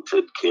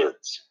talented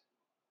kids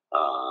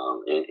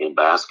in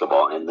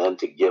basketball, and then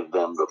to give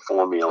them the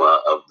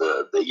formula of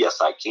the Yes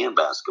I Can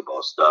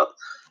basketball stuff,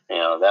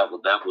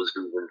 that was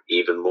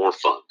even more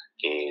fun.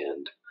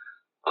 And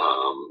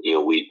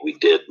we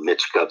did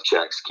Mitch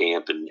Kupchak's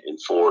camp in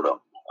Fordham.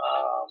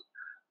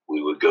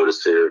 We would go to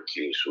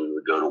Syracuse. We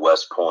would go to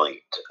West Point.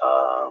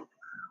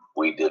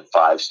 We did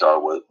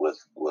 5-star with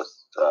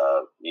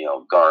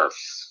Garth,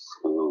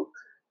 who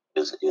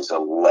is a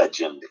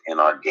legend in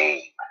our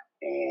game.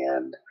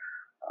 And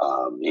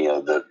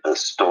the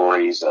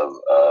stories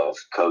of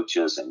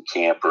coaches and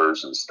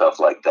campers and stuff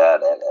like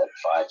that at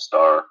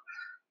 5-star,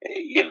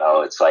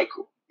 it's like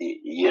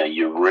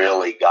you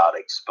really got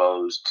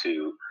exposed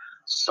to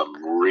some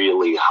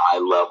really high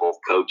level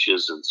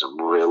coaches and some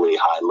really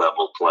high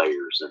level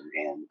players, and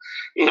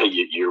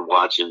you're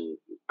watching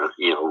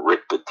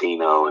Rick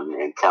Pitino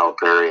and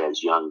Calipari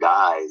as young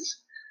guys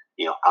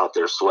out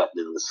there sweating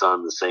in the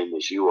sun the same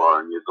as you are,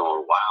 and you're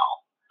going, wow,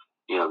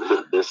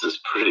 this is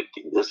pretty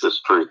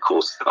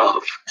cool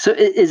stuff. So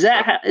is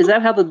that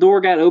how the door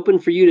got open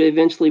for you to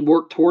eventually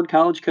work toward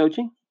college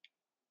coaching?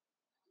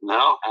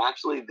 No,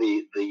 actually,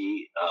 the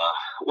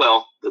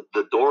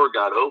door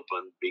got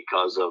open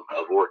because of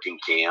working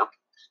camp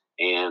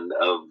and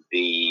of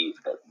the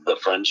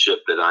friendship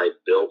that I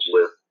built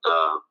with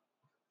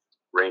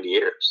Randy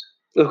Ayers.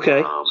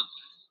 Okay.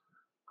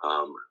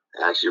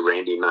 Actually,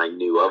 Randy and I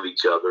knew of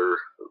each other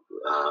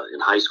in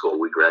high school.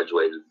 We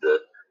graduated the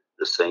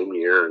same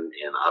year, and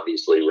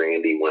obviously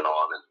Randy went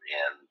on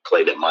and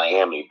played at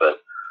Miami,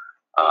 but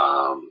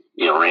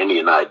Randy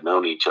and I had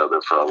known each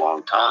other for a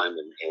long time,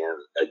 and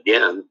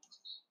again,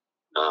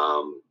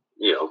 I'm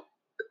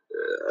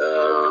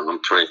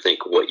trying to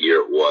think what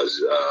year it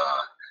was.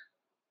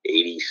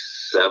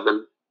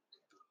 87.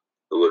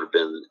 It would have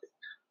been.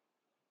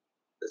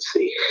 Let's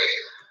see.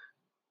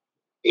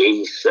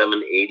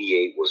 87,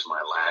 88 was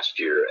my last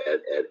year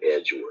at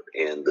Edgewood,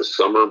 and the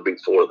summer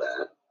before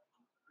that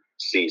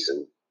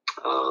season,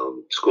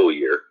 school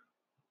year,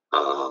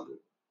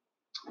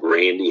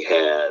 Randy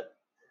had.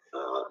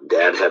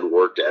 Dad had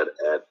worked at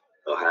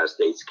Ohio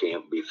State's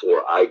camp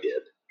before I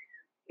did,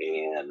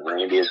 and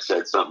Randy had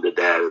said something to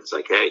Dad. It's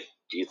like, hey,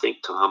 do you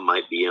think Tom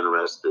might be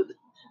interested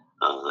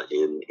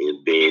in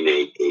being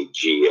a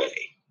GA?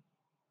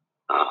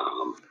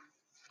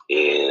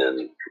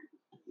 And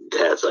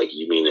Dad's like,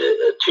 you mean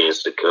a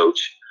chance to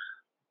coach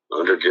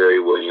under Gary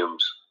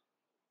Williams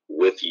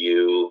with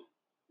you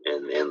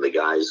and the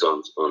guys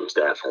on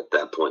staff at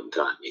that point in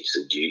time? He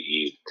said,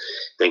 you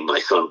think my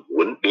son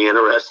wouldn't be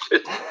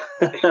interested?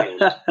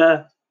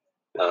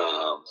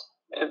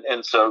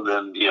 And so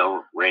then,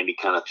 Randy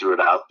kind of threw it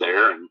out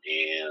there, and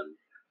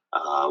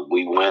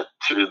we went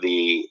through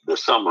the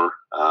summer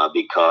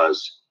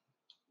because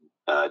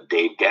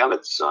Dave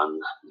Gavitt's son,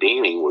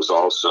 Danny, was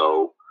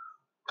also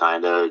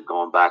kind of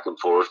going back and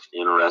forth,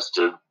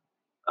 interested,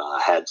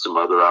 had some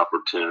other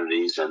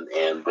opportunities, and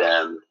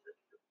then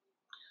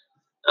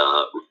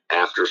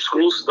after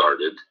school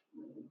started,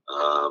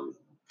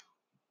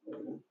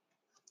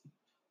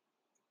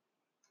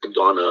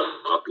 gone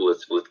up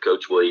with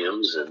Coach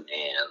Williams, and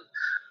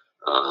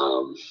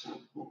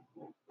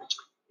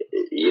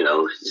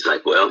he's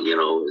like, well,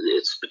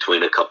 it's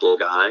between a couple of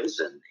guys,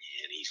 and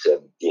he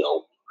said,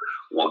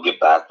 we'll get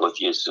back with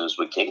you as soon as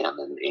we can,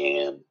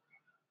 and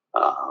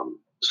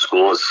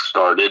school has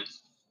started,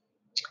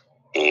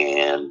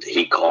 and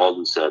he called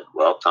and said,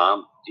 well,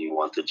 Tom, do you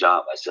want the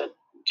job? I said,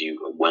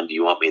 when do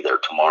you want me there,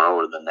 tomorrow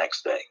or the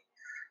next day?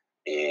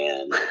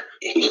 And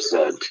he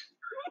said,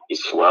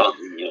 well,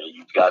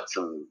 you've got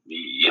some,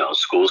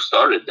 school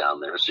started down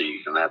there, so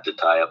you're going to have to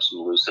tie up some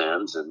loose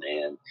ends and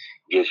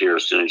get here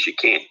as soon as you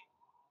can.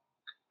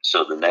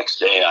 So the next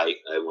day I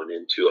went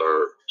into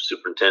our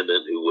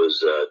superintendent, who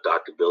was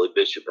Dr. Billy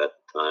Bishop at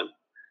the time,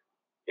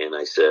 and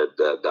I said,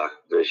 Dr.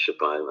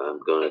 Bishop, I'm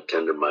going to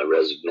tender my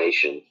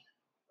resignation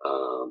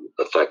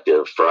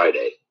effective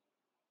Friday.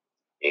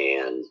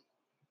 And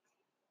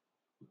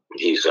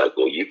he's like,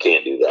 well, you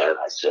can't do that.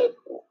 I said,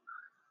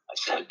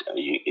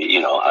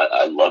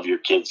 I love your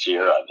kids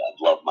here. I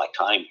love my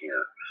time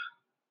here,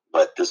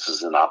 but this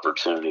is an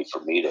opportunity for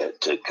me to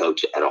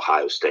coach at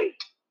Ohio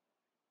State.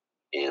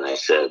 And I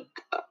said,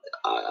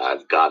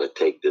 I've got to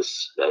take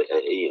this.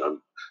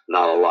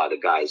 Not a lot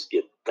of guys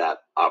get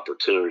that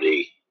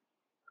opportunity.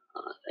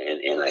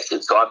 And I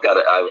said, so I've got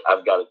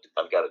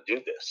to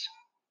do this.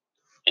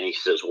 And he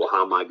says, well,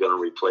 how am I going to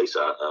replace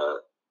a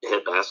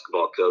head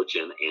basketball coach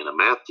and a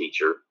math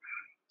teacher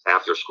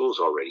after school's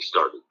already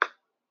started.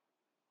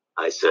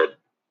 I said,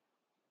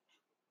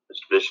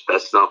 Bishop,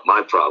 that's not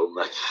my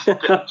problem.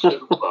 That's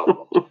your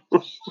problem.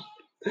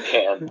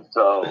 And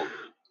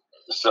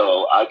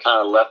so I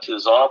kind of left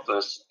his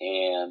office,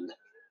 and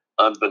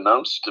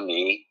unbeknownst to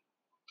me,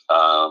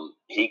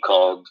 he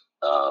called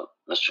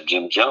Mr.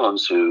 Jim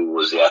Jones, who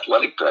was the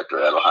athletic director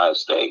at Ohio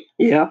State.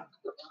 Yeah.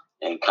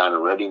 And kind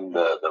of read him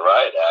the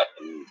riot act,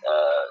 and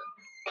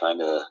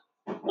kind of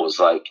was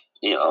like,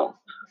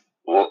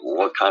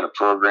 what kind of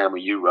program are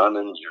you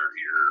running?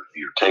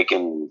 You're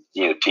taking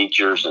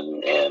teachers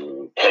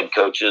and head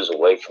coaches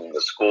away from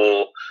the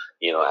school.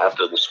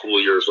 After the school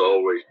year's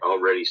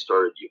already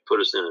started, you put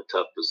us in a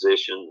tough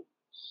position.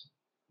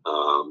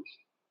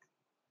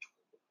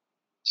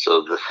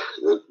 So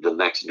the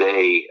next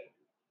day,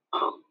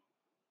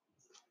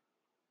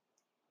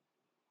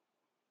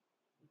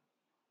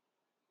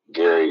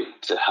 Gary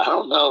said, I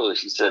don't know.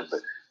 He said,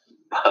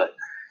 but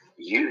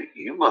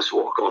you must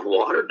walk on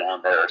water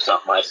down there or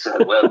something. I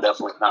said, well,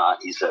 definitely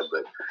not. He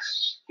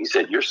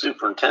said, your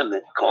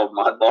superintendent called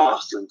my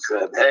boss and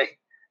said, hey,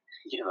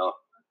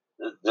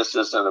 this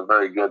isn't a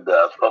very good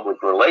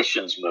public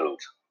relations move.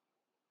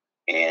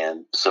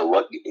 And so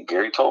what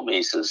Gary told me,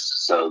 he says,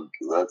 so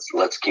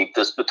let's keep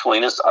this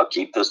between us. I'll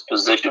keep this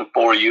position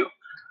for you.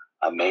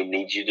 I may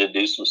need you to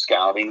do some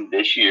scouting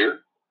this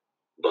year,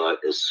 but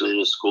as soon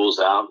as school's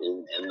out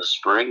in the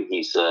spring,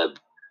 he said,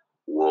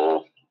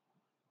 we'll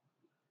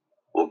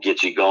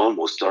get you going.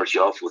 We'll start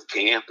you off with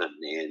camp, and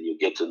you'll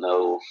get to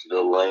know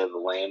the lay of the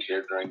land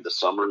here during the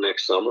summer,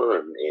 next summer.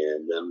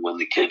 And then when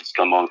the kids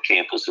come on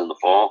campus in the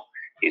fall,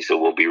 he said,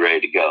 we'll be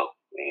ready to go.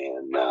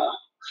 And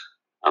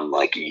I'm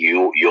like,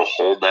 you'll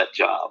hold that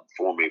job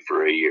for me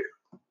for a year.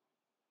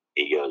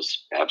 He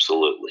goes,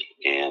 absolutely.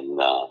 And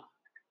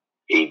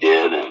he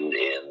did. And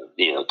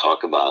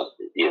talk about,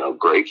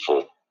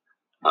 grateful.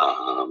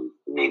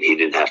 He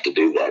didn't have to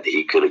do that.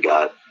 He could have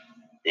got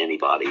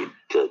anybody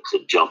to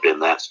jump in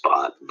that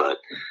spot, but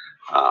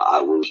I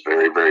was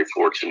very, very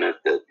fortunate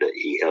that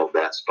he held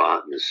that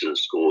spot. And as soon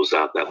as school was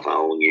out that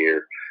following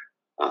year,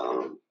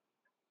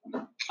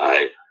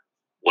 I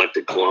went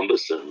to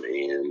Columbus, and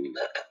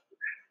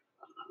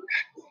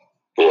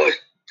boy,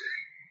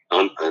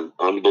 an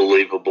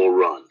unbelievable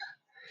run.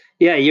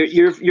 Yeah,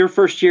 your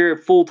first year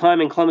full time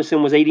in Columbus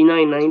was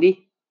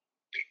 89-90?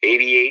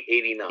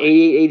 88-89.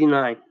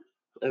 88-89.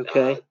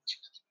 Okay.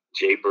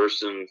 Jay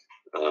Burson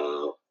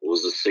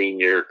was a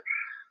senior.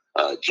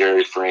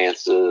 Jerry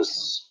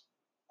Francis,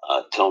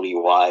 Tony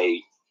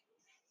White,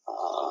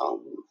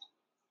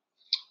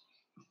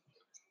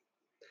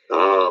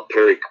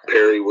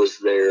 Perry was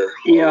there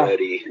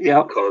already.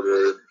 Yeah.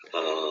 Carter.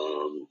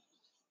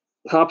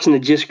 Hobson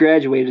had just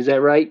graduated. Is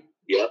that right?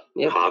 Yep.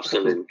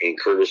 Hobson and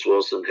Curtis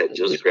Wilson had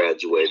just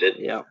graduated.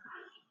 Yeah.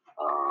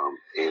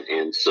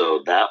 And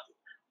so that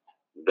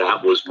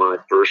was my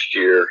first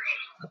year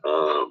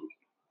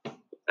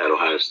at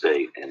Ohio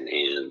State, and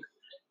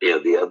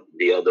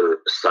the other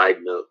side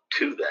note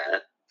to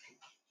that,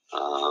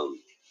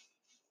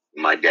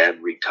 my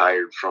dad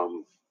retired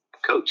from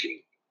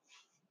coaching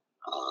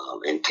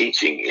and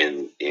teaching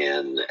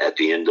in at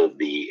the end of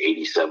the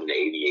 87 to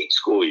 88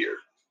 school year.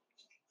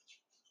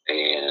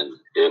 And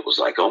it was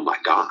like, oh my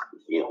God,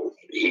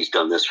 he's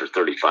done this for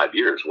 35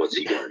 years. What's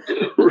he going to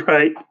do?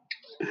 Right.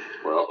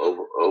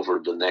 Well, over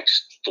the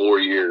next 4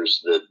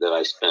 years that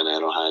I spent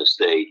at Ohio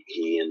State,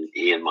 he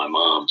and my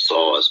mom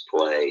saw us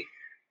play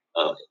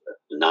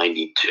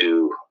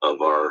 92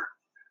 of our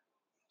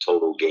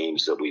total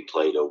games that we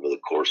played over the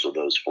course of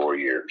those 4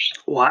 years.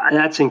 Wow,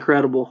 that's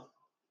incredible.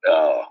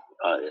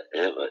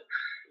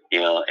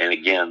 And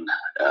again,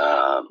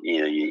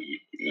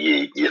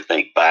 you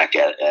think back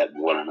at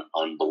what an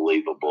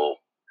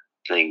unbelievable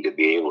thing to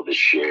be able to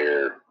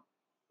share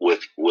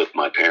with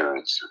my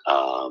parents.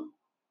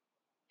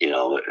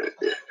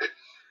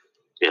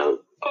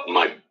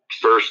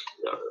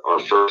 Our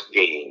first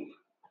game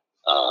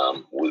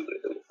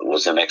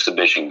was an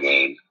exhibition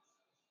game.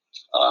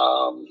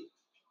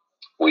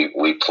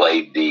 We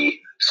played the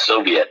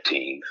Soviet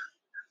team,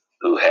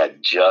 who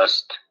had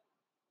just,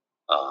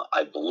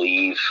 I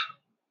believe,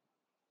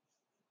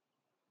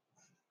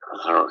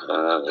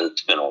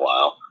 it's been a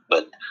while,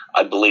 but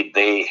I believe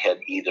they had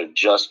either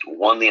just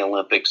won the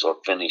Olympics or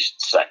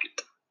finished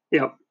second.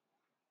 Yep.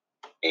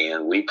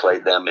 And we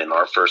played them in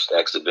our first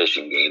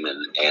exhibition game,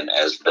 and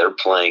as they're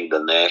playing the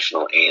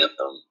national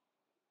anthem,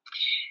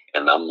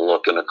 and I'm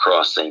looking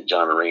across St.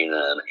 John Arena,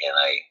 and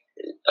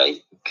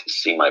I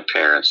see my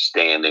parents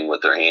standing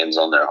with their hands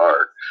on their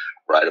heart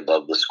right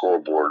above the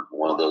scoreboard,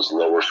 one of those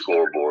lower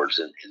scoreboards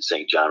in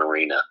St. John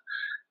Arena.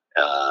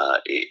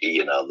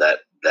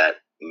 That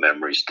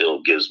memory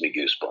still gives me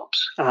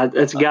goosebumps.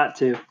 That's got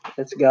to.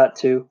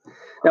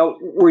 Now,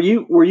 were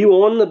you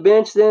on the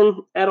bench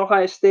then at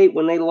Ohio State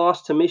when they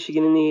lost to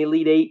Michigan in the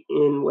Elite Eight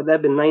would that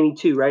have been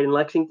 92, right, in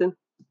Lexington?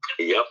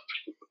 Yep.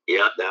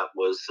 Yeah, that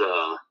was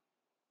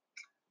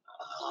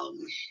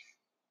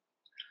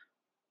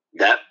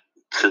that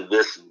to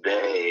this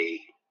day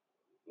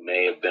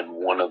may have been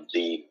one of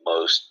the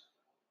most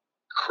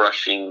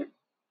crushing,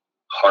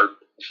 heart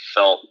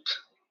felt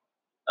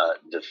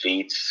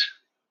defeats,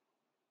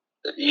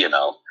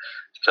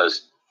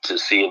 because to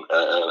see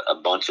a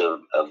bunch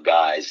of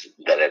guys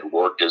that had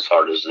worked as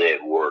hard as they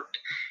had worked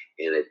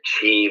and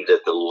achieved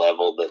at the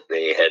level that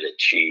they had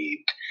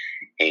achieved,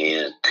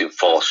 and to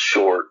fall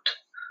short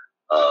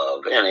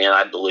of, and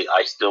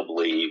I still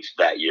believe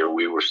that year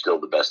we were still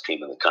the best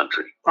team in the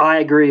country. I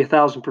agree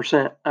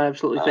 1,000%. I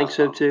absolutely think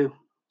so too.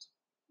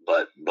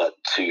 But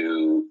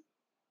to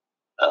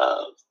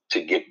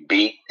get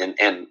beat,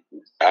 and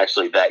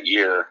actually that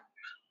year,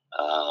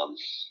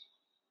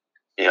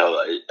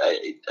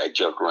 I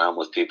joke around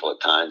with people at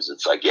times.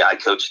 It's like, I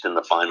coached in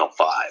the Final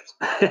Five.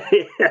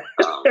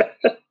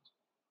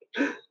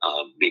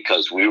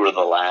 Because we were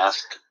the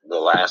last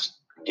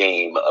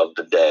game of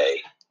the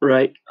day,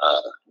 right?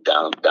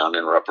 Down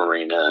in Rupp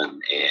Arena,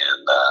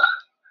 and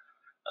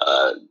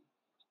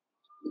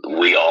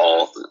we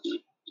all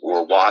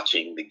were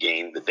watching the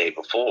game the day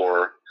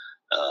before.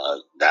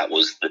 That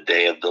was the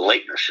day of the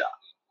Leitner shot,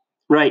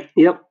 right?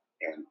 Yep.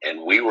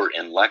 And we were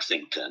in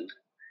Lexington,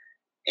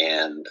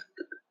 and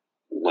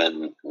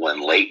when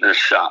Leitner's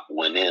shot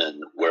went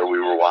in, where we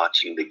were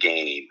watching the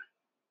game,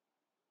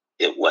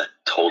 it went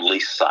totally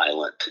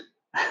silent.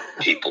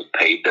 People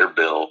paid their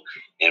bill,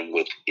 and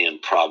within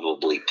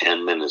probably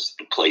 10 minutes,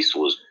 the place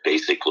was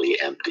basically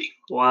empty.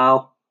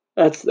 Wow.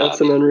 That's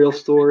an unreal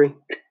story.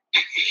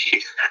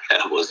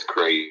 That was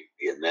crazy.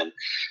 And then,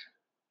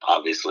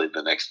 obviously,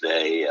 the next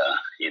day,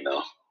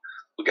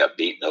 we got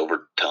beaten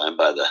overtime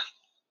by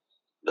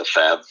the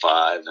Fab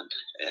Five,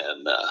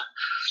 and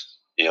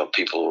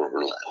people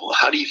were like, "Well,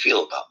 how do you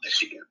feel about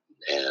Michigan?"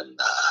 And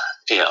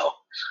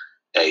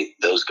hey,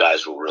 those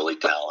guys were really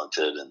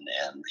talented, and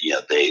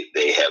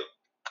they have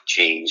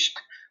changed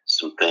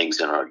some things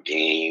in our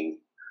game,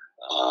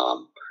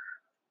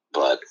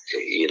 but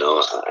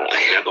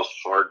I have a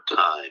hard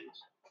time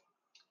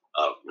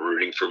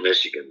rooting for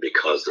Michigan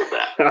because of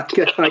that.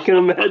 I can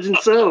imagine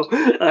so.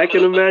 I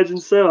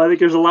think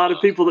there's a lot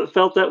of people that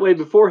felt that way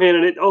beforehand,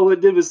 and all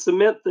it did was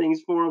cement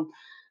things for them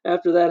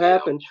after that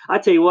happened. I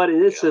tell you what,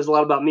 it says a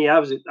lot about me. I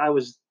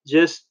was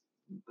just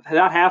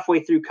about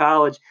halfway through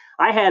college.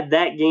 I had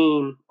that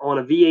game on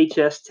a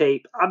VHS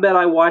tape. I bet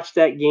I watched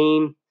that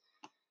game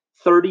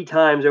 30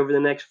 times over the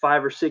next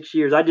 5 or 6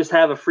 years. I just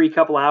have a free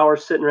couple of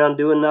hours sitting around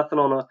doing nothing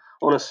on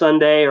a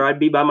Sunday, or I'd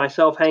be by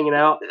myself hanging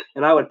out,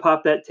 and I would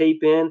pop that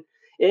tape in.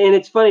 And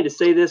it's funny to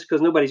say this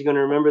because nobody's going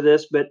to remember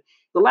this, but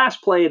the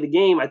last play of the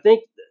game, I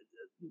think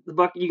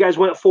you guys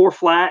went 4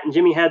 flat, and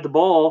Jimmy had the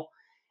ball,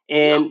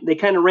 and they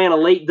kind of ran a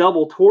late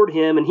double toward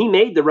him, and he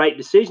made the right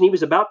decision. He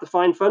was about to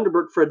find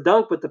Funderburk for a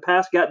dunk, but the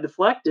pass got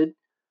deflected.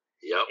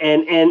 Yep.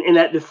 And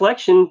that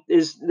deflection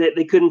is that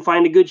they couldn't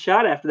find a good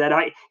shot after that.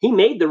 He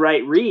made the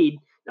right read.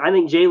 I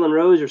think Jalen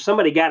Rose or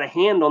somebody got a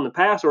hand on the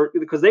pass, or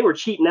because they were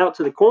cheating out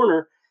to the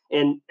corner,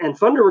 and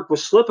Funderburk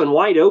was slipping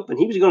wide open.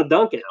 He was going to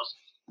dunk it.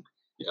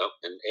 Yep,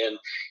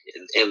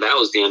 and that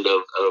was the end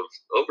of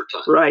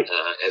overtime. Right.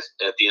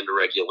 At the end of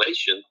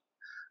regulation,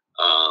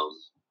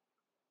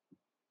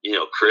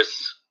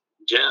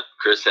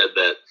 Chris had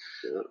that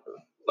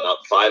about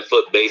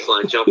 5-foot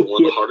baseline jump,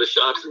 one of the hardest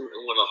shots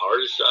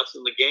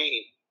in the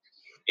game,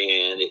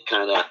 and it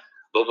kind of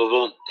boom, boom,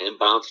 boom, and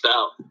bounced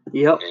out.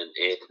 Yep. And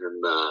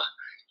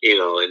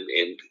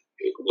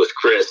with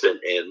Chris, and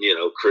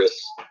Chris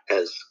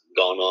has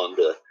gone on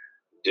to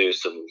do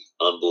some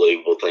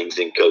unbelievable things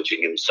in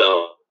coaching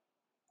himself.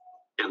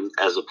 And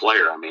as a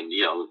player,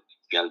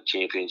 got a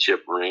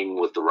championship ring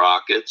with the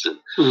Rockets,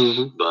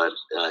 but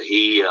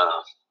he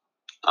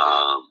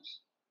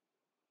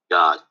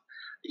got,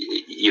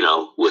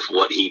 with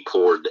what he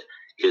poured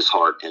his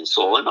heart and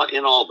soul,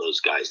 and all those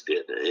guys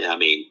did.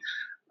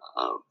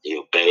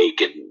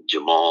 Bake and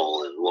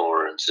Jamal and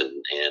Lawrence and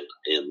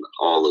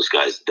all those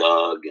guys,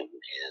 Doug and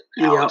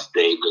Alex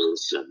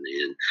Davis, and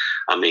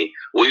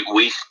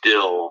we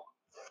still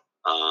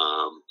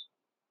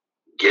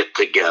get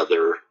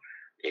together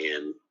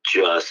and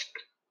just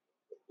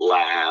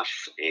laugh,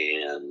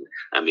 and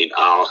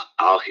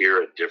I'll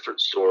hear a different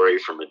story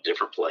from a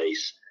different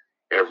place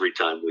every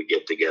time we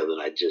get together,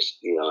 and I just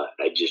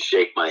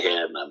shake my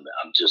head, and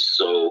I'm just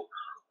so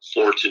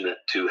fortunate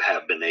to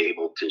have been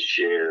able to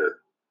share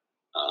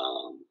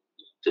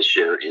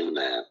in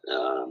that.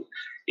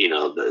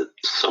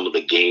 Some of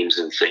the games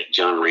in St.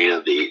 John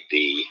Arena,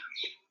 the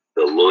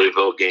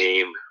Louisville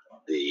game,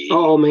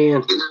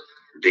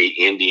 the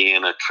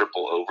Indiana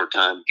triple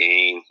overtime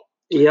game.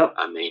 Yep.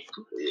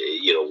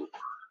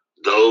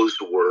 Those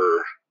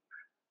were.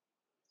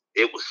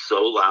 It was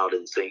so loud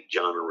in St.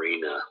 John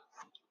Arena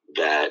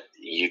that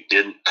you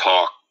didn't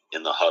talk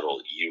in the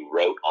huddle. You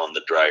wrote on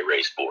the dry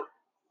erase board.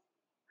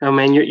 Oh,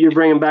 man, you're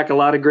bringing back a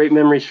lot of great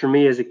memories for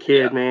me as a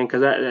kid, man,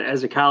 because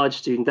as a college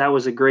student, that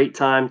was a great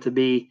time to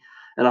be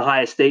an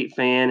Ohio State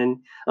fan. And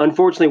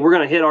unfortunately, we're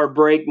going to hit our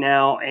break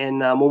now. And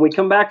when we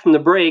come back from the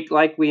break,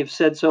 like we have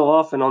said so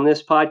often on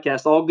this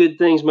podcast, all good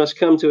things must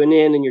come to an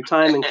end, and your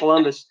time in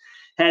Columbus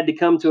had to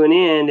come to an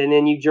end. And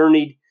then you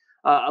journeyed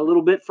a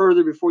little bit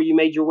further before you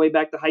made your way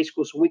back to high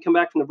school. So when we come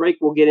back from the break,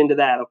 we'll get into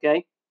that,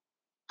 okay?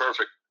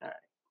 Perfect. All right.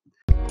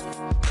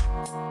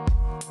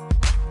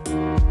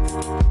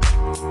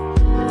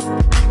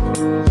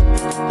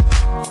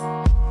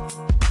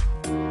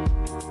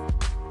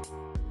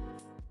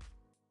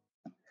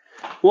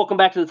 Welcome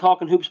back to the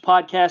Talking Hoops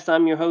podcast.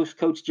 I'm your host,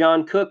 Coach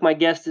John Cook. My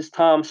guest is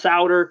Tom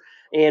Souter.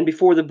 And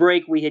before the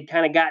break, we had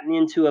kind of gotten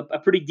into a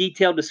pretty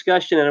detailed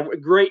discussion and a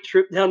great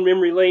trip down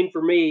memory lane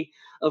for me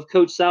of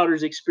Coach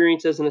Souter's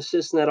experience as an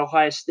assistant at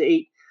Ohio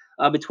State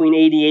between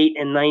 88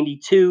 and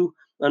 92.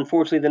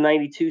 Unfortunately, the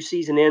 92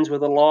 season ends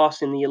with a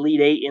loss in the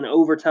Elite Eight in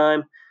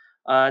overtime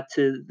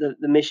to the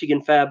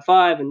Michigan Fab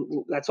Five.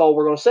 And that's all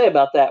we're going to say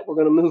about that. We're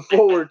going to move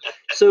forward.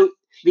 So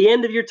the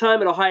end of your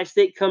time at Ohio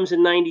State comes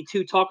in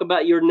 92. Talk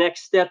about your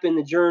next step in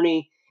the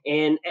journey.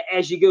 And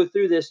as you go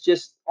through this,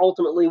 just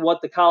ultimately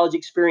what the college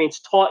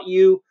experience taught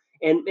you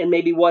and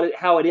maybe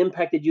how it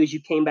impacted you as you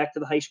came back to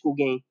the high school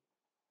game.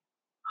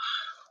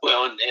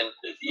 Well, and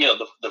you know,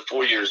 the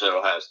 4 years at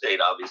Ohio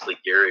State, obviously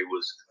Gary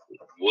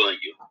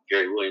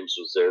Williams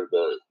was there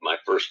my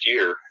first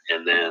year,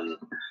 and then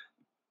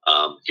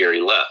Gary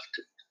left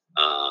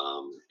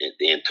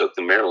and took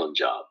the Maryland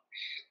job,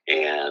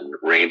 and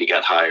Randy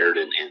got hired,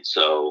 and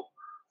so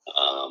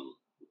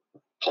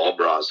Paul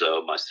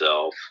Brazo,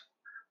 myself,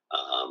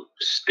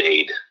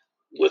 stayed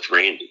with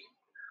Randy,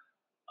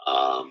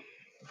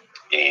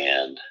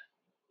 and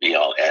you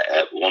know,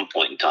 at one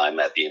point in time,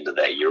 at the end of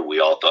that year,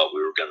 we all thought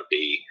we were going to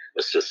be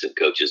assistant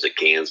coaches at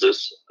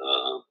Kansas.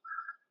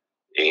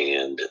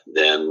 And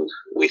then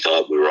we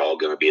thought we were all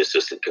going to be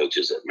assistant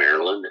coaches at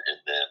Maryland. And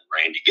then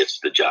Randy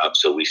gets the job,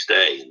 so we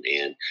stay.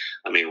 And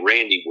I mean,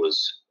 Randy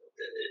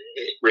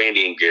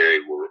and Gary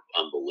were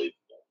unbelievable.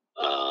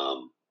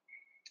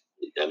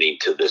 I mean,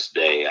 to this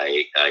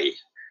day, I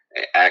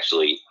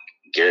actually,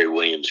 Gary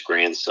Williams'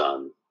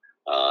 grandson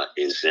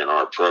is in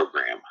our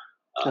program.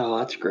 Oh,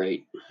 that's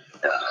great.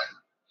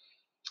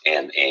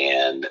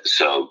 And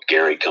so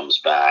Gary comes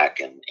back,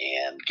 and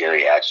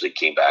Gary actually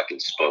came back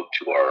and spoke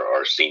to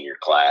our senior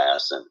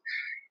class, and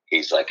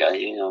he's like, I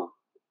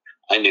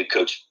knew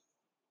Coach,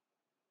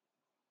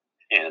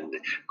 and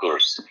of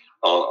course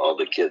all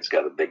the kids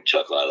got a big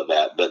chuckle out of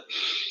that, but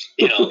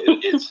you know,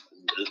 it's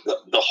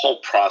the whole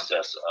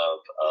process of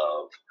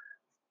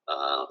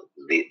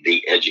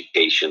the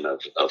education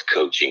of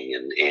coaching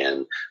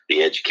and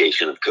the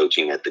education of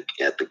coaching at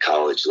the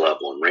college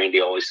level. And Randy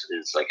always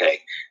is like, hey,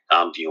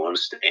 Tom, do you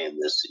understand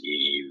this?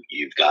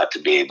 You've got to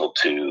be able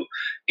to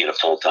get a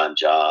full-time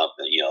job,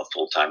 a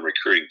full-time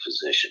recruiting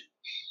position.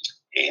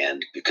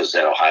 And because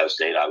at Ohio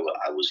State, I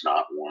was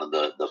not one of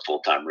the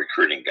full-time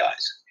recruiting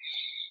guys.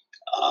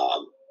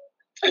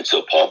 And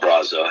so Paul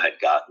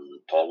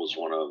was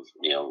one of,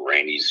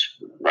 Randy's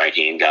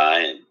right-hand guy,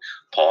 and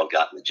Paul had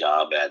gotten the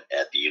job at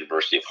the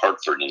University of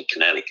Hartford in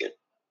Connecticut.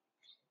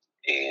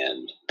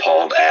 And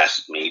Paul had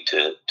asked me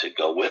to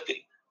go with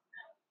him.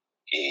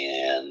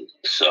 And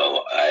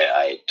so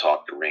I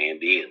talked to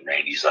Randy, and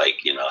Randy's like,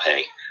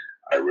 hey,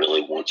 I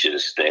really want you to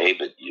stay,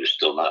 but you're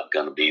still not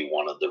going to be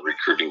one of the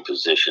recruiting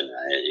position.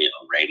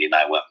 Randy and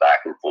I went back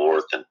and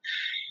forth,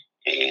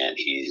 and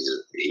he's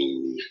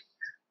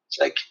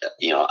like,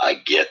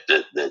 I get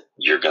that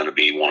you're going to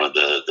be one of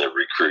the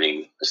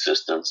recruiting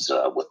assistants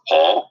with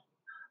Paul,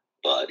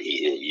 but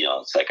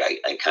it's like,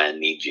 I kind of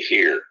need you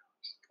here.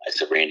 I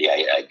said, Randy,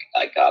 I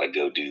got to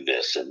go do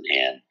this. And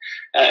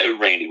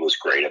Randy was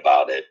great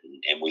about it.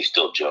 And we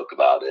still joke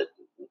about it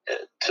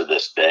to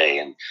this day.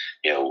 And,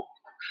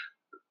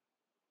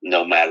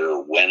 no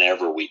matter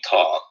whenever we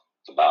talk,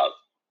 about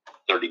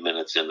 30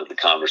 minutes into the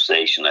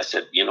conversation, I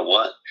said, you know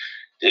what?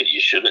 Dude,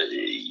 you should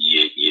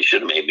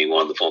have made me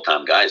one of the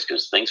full-time guys,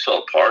 because things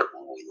fell apart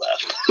when we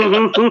left.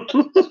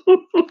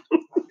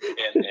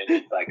 and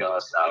he's like, oh,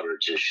 Souter,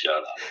 just shut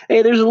up.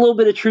 Hey, there's a little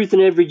bit of truth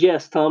in every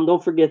jest, Tom.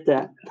 Don't forget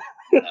that.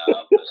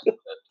 But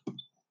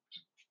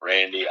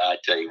Randy, I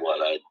tell you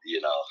what, I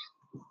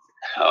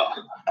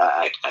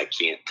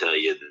can't tell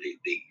you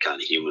the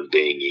kind of human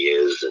being he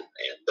is, and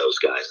those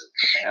guys.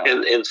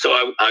 And so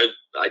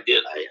I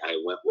did. I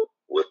went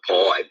with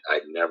Paul.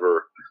 I'd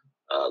never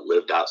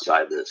lived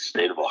outside the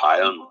state of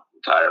Ohio my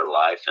entire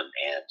life,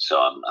 and so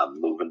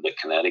I'm moving to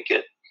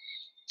Connecticut,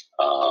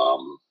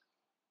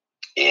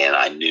 and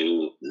I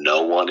knew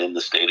no one in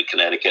the state of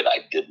Connecticut.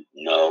 I didn't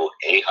know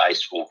a high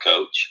school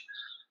coach,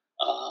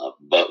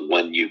 but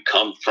when you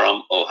come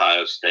from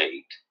Ohio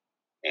State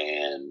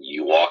and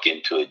you walk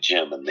into a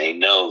gym and they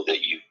know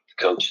that you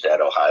coached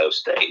at Ohio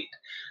State,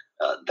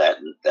 that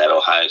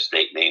Ohio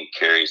State name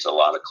carries a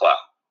lot of clout,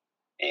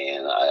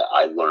 and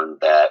I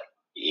learned that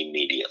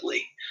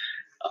immediately.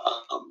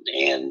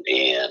 And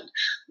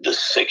the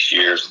 6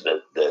 years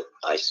that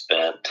I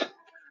spent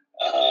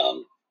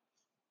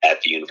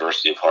at the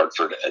University of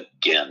Hartford,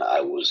 again,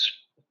 I was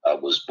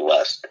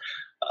blessed.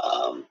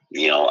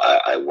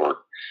 I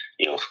worked.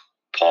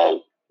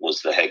 Paul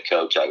was the head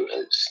coach.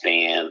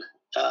 Stan,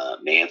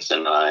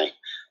 Manson,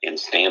 and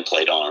Stan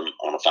played on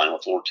a Final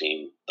Four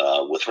team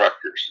with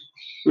Rutgers.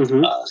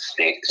 Mm-hmm.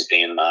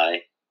 Stan and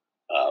I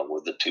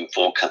were the two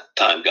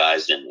full-time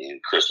guys,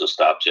 and Chris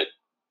Ostapchuk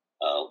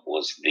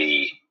was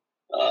the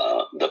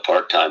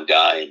part-time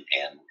guy,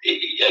 and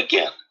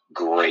again,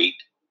 great,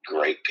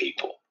 great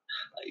people.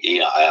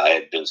 I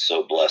had been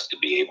so blessed to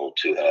be able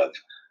to have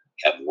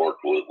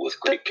worked with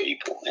great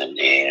people,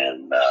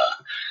 and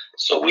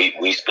so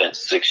we spent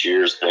 6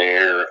 years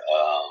there.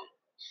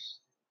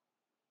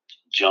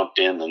 Jumped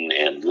in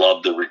and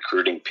loved the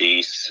recruiting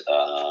piece.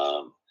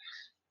 I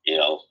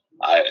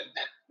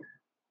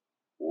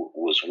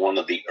was one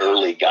of the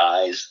early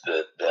guys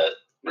that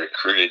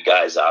recruited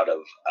guys out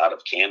of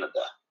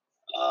Canada.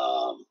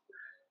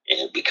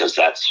 And because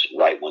that's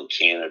right when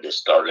Canada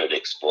started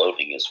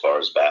exploding as far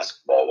as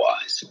basketball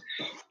wise.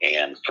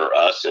 And for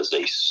us as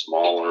a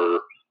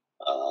smaller,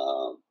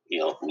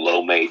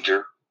 low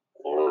major,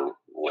 or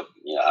what,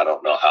 I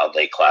don't know how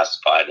they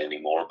classify it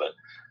anymore, but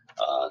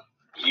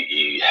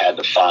you had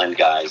to find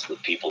guys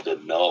that people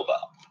didn't know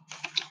about.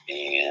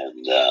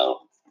 And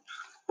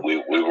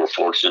we were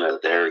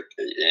fortunate there.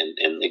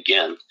 And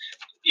again,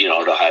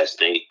 at Ohio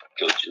State,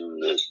 coaching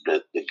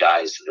the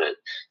guys that,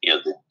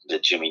 the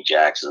Jimmy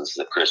Jacksons,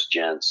 the Chris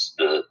Gents,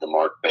 the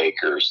Mark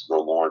Bakers, the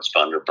Lawrence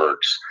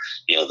Vanderbergs,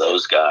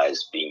 those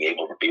guys, being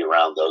able to be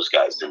around those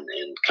guys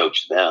and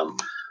coach them.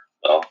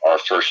 Well, our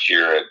first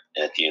year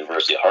at the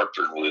University of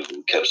Hartford, we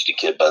coached a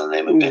kid by the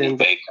name of Benny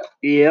Baker.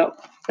 Yep.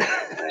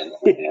 and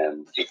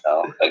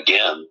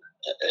again,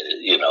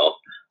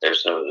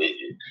 there's no,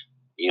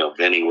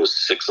 Benny was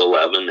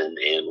 6'11"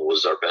 and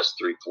was our best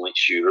 3-point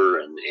shooter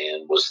and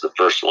was the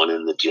first one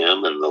in the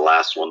gym and the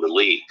last one to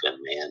leave.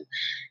 And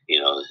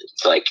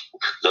it's like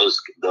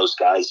those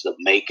guys that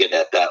make it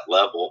at that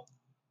level,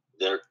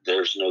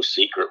 there's no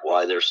secret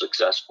why they're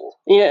successful.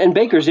 Yeah, and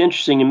Baker's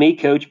interesting to me,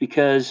 Coach,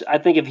 because I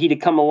think if he'd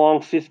have come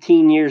along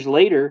 15 years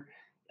later,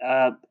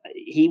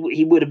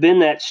 he would have been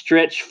that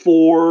stretch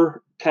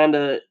 4 kind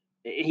of.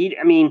 He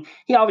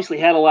obviously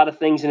had a lot of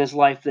things in his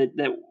life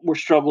that were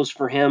struggles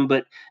for him,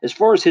 but as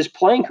far as his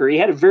playing career, he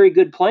had a very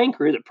good playing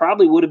career that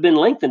probably would have been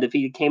lengthened if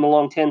he came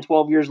along 10,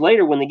 12 years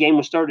later when the game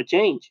was starting to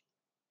change.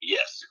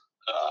 Yes.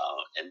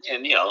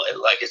 And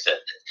like I said,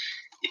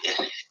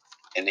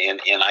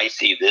 and I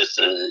see this,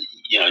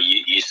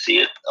 you see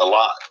it a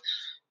lot.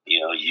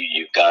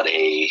 You've got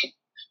a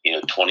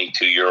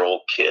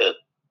 22-year-old kid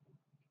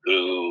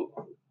who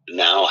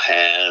now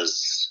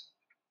has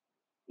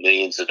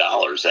millions of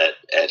dollars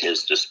at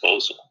his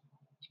disposal.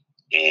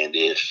 And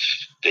if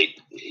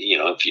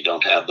if you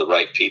don't have the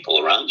right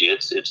people around you,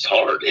 it's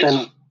hard.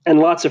 And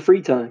lots of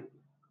free time.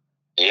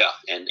 Yeah.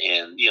 And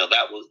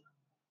that was,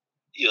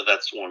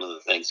 that's one of the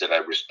things that I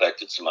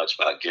respected so much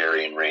about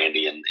Gary and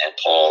Randy and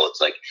Paul.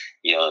 It's like,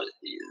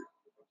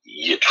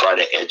 you try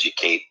to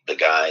educate the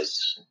guys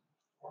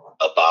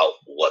about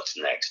what's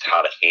next,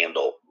 how to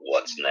handle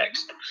what's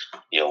next,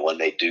 when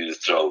they do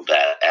throw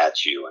that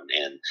at you.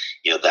 And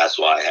that's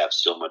why I have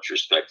so much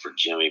respect for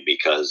Jimmy,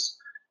 because,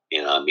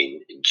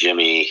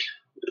 Jimmy,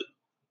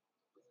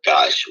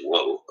 gosh,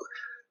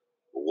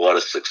 what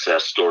a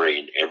success story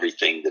in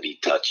everything that he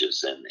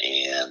touches.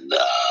 And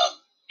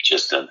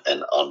just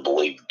an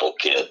unbelievable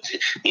kid.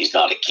 He's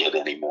not a kid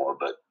anymore,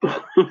 but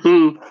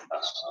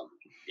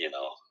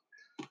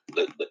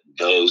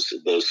those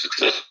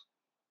success,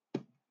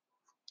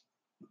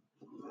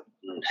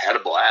 had a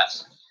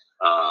blast.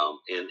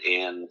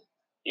 And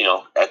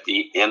at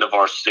the end of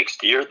our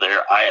 6th year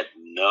there, I had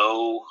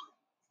no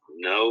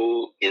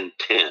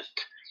intent.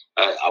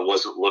 I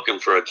wasn't looking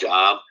for a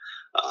job.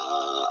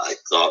 I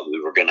thought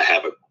we were going to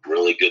have a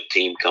really good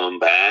team coming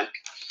back.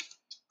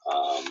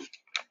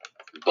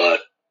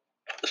 But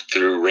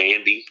through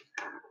Randy,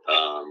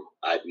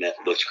 I'd met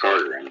Butch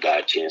Carter and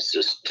got a chance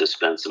to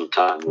spend some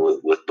time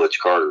with Butch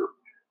Carter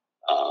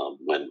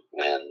when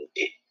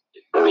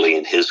early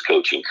in his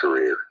coaching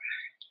career.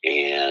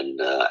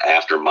 And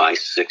after my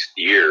 6th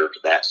year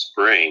that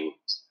spring,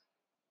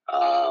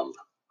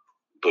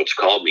 Butch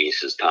called me. He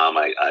says, "Tom,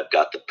 I've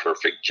got the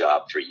perfect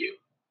job for you.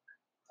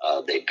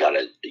 They've got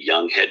a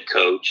young head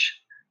coach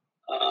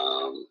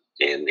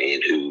and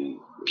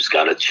who's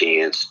got a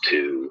chance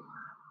to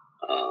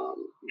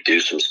do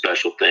some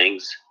special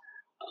things.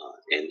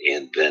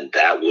 And then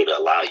that would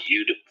allow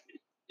you to,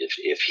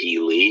 if he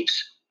leaves,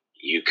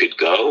 you could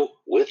go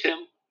with him,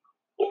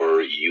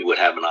 or you would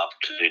have an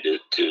opportunity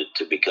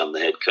to become the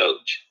head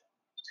coach."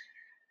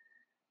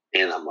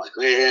 And I'm like,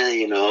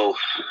 well,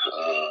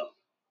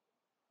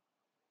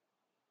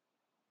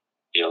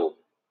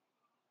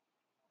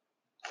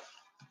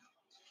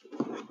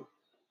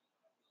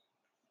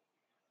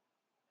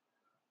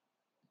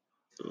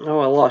 Oh,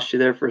 I lost you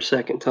there for a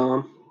second,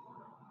 Tom.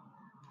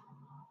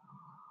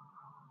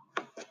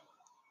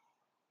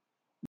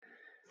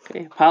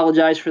 Okay,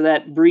 apologize for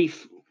that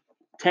brief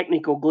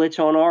technical glitch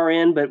on our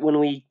end, but when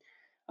we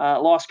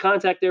lost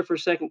contact there for a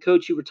second,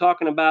 Coach, you were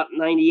talking about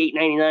 98,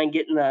 99,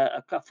 getting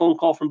a phone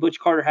call from Butch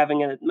Carter,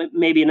 having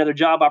maybe another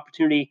job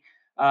opportunity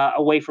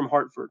away from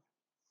Hartford.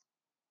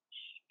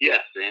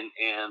 Yes,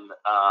 and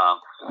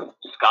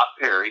Scott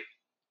Perry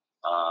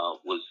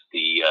was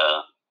the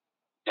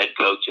head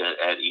coach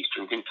at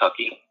Eastern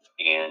Kentucky,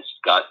 and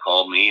Scott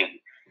called me and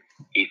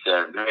he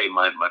said, "Hey,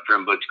 my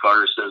friend Butch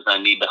Carter says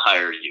I need to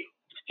hire you."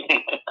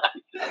 I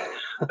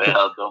said,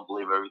 "Well, don't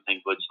believe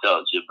everything Butch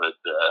tells you, but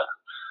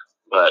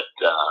but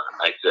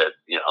I said,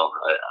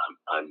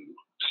 I'm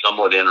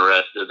somewhat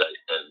interested.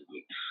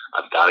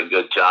 I've got a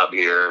good job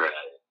here.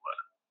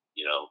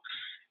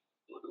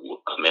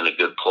 I'm in a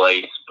good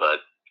place, but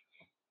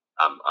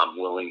I'm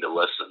willing to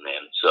listen.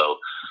 And so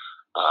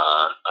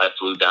I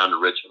flew down to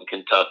Richmond,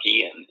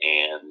 Kentucky, and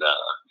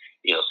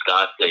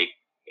Scott's a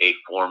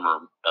former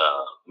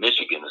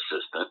Michigan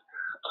assistant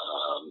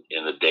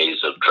in the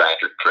days of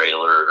Tractor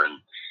Trailer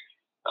and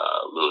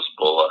Lewis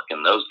Bullock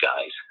and those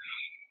guys.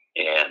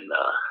 And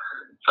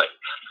it's like,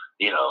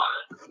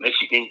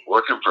 Michigan,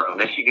 working for a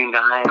Michigan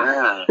guy.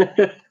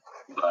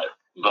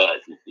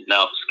 but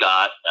no,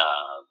 Scott,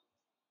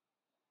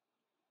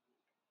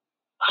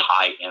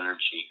 high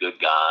energy, good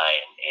guy.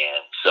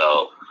 And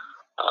so,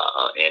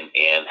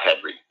 and had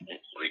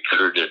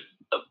recruited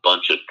a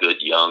bunch of good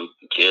young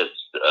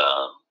kids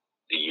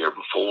the year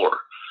before.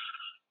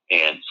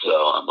 And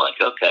so I'm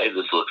like, okay,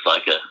 this looks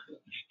like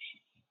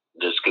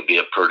this could be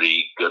a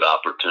pretty good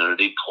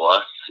opportunity.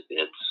 Plus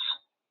it's,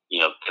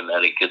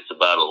 Connecticut's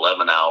about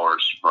 11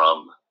 hours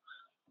from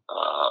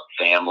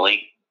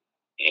family,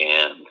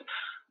 and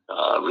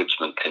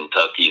Richmond,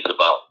 Kentucky is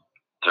about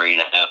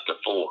 3.5 to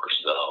 4.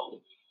 So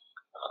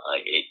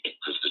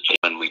it's just a change.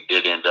 When we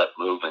did end up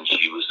moving,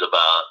 she was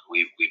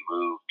we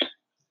moved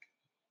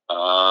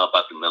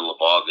about the middle of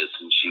August,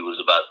 and she was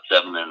about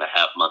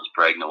 7.5 months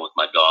pregnant with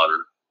my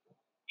daughter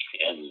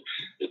and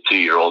the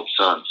 2-year-old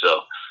son.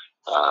 So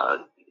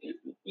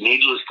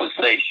needless to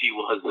say, she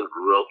wasn't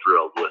real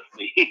thrilled with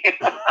me.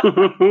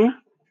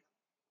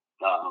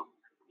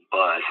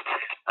 But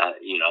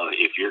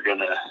if you're going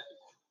to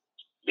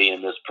be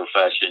in this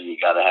profession, you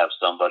got to have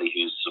somebody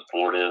who's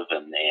supportive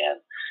and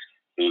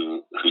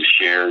who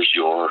shares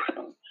your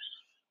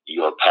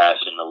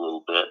passion a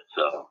little bit.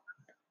 So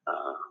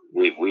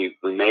we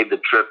made the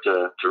trip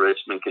to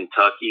Richmond,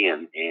 Kentucky,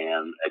 and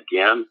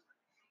again,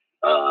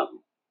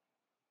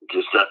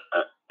 just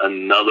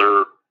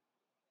another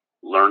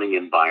learning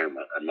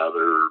environment,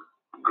 another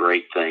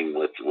great thing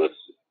with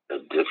a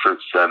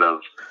different set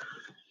of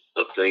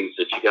things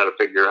that you got to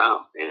figure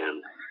out.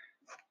 And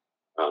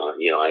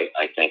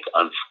I think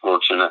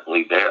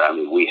unfortunately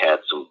we had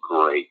some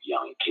great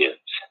young kids.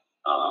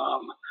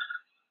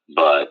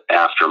 But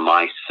after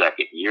my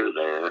second year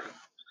there,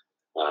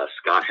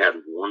 Scott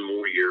had one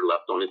more year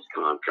left on his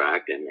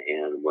contract,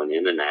 and went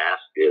in and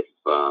asked if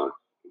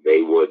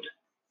they would,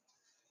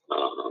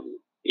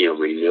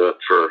 renew it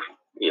for,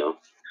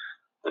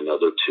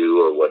 another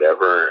 2 or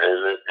whatever.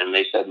 And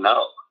they said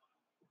no.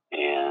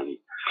 And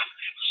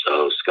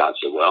so Scott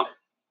said, well,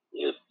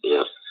 if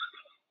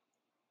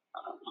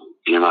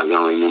you're not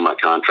going to renew my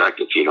contract,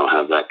 if you don't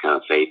have that kind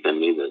of faith in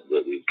me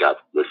that we've got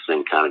this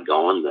thing kind of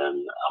going,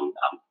 then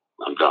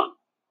I'm done.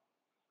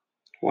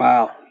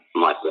 Wow.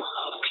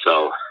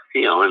 So,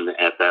 and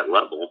at that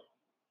level,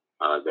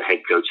 the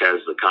head coach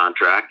has the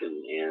contract,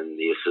 and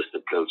the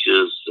assistant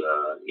coaches,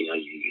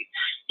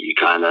 you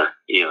kind of,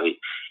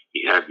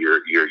 you have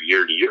your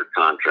year-to-year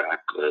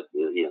contract, but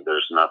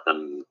there's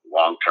nothing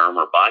long-term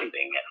or binding,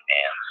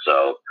 and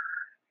so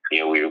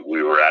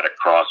we were at a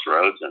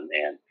crossroads, and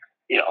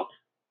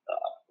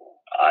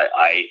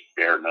I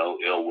bear no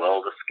ill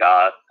will to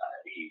Scott.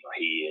 He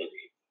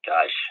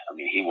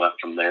went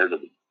from there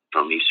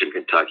from Eastern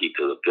Kentucky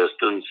to the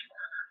Pistons.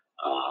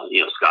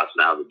 Scott's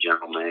now the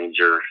general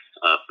manager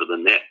for the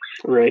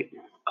Knicks. Right.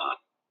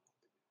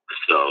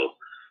 So,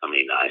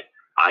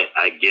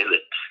 I get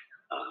it.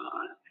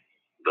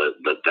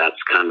 But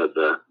that's kind of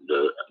the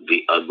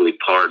ugly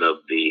part of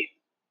the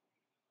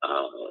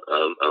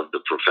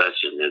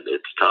profession.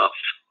 It's tough.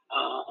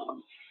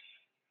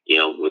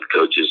 With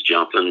coaches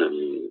jumping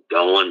and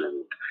going,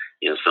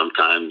 and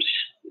sometimes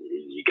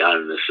you got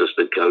an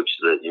assistant coach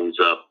that ends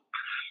up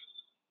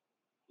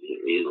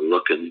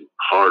looking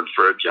hard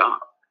for a job.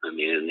 And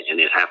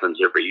it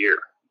happens every year.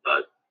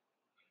 But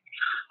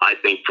I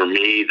think for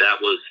me, that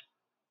was,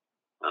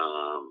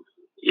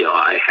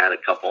 I had a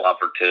couple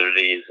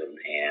opportunities,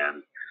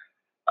 and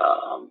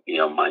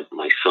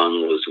my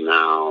son was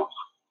now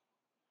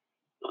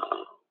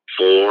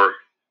 4.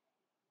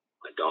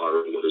 My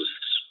daughter was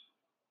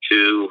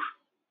 2.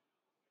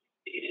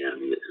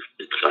 And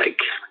it's like,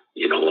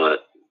 you know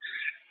what?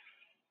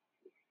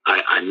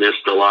 I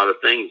missed a lot of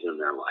things in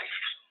their life,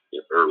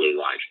 early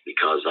life,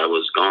 because I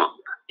was gone.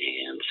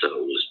 And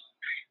so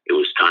it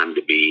was time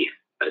to be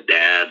a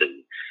dad.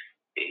 And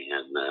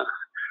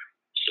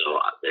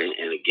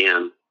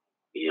again,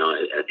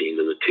 at the end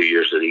of the 2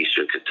 years at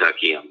Eastern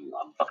Kentucky, I'm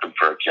looking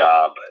for a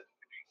job. I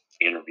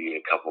interviewed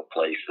a couple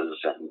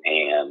places,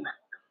 and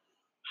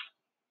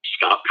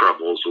Scott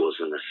Troubles was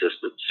an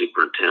assistant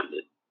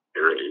superintendent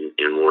there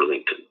in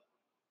Worthington.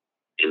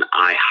 And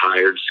I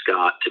hired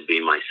Scott to be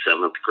my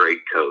 7th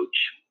grade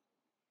coach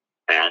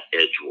at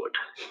Edgewood.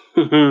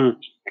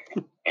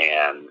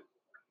 And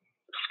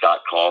Scott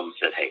called and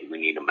said, hey, we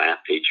need a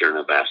math teacher and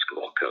a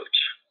basketball coach.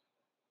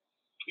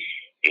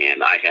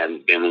 And I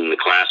hadn't been in the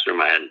classroom.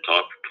 I hadn't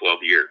taught for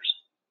 12 years.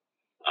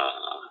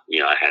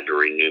 I had to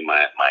renew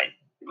my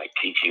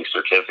teaching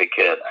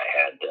certificate. I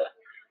had to,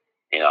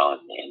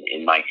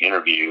 in my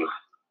interview,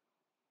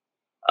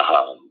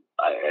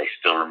 I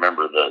still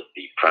remember the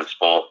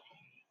principal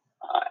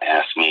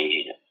asked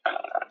me,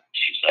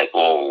 she's like,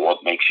 well,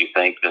 what makes you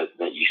think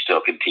that you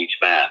still can teach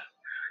math?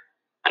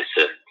 I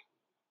said,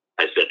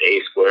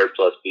 A squared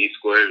plus B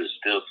squared is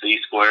still C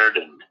squared,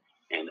 and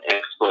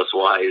X plus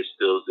Y is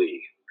still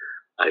Z.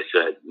 I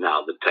said,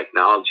 now the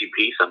technology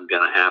piece, I'm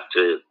going to have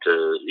to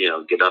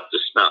get up to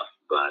snuff,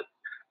 but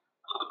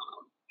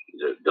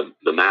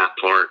the math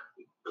part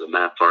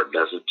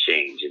doesn't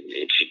change.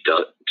 And she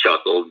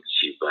chuckled.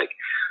 She's like,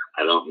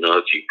 I don't know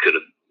if you could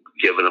have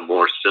given a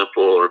more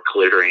simple or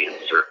clear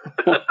answer.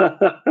 But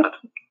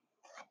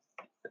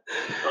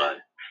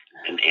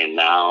and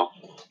now,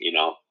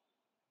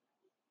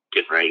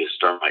 getting ready to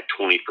start my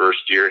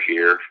 21st year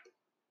here.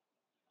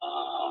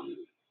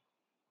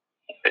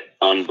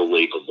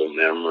 Unbelievable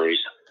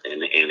memories.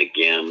 And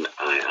again,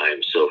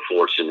 I'm so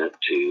fortunate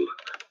to,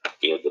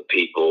 the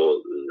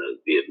people,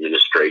 the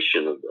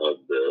administration of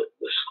the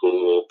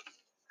school.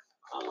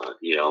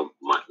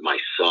 My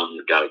son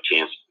got a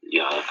chance,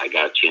 I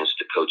got a chance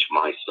to coach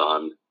my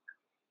son.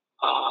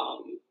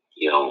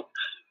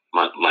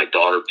 My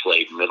daughter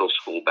played middle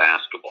school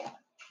basketball,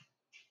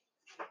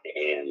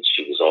 and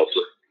she was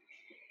also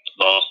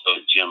a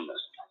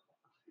gymnast.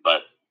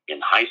 But in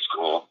high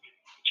school,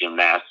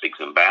 gymnastics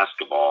and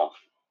basketball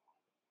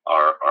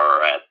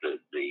are at the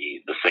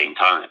same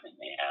time.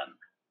 And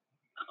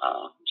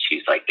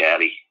she's like,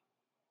 Daddy,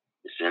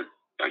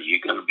 are you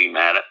going to be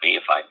mad at me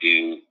if I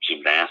do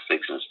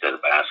gymnastics instead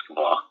of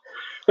basketball?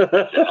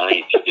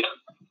 I said,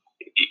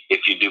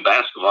 if you do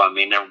basketball, I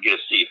may never get to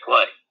see you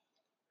play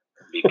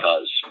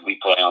because we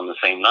play on the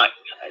same night.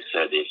 I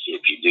said, if you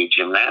do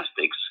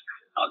gymnastics,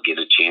 I'll get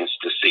a chance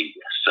to see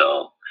you.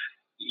 So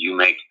you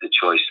make the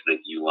choice that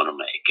you want to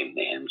make.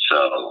 And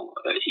so,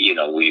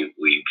 we've,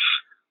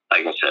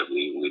 like I said,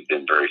 we've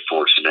been very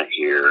fortunate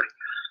here.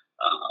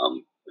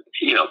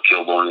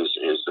 Kilbourne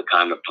is the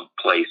kind of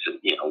place that,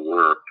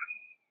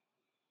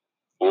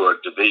 we're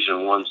a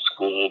Division I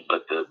school,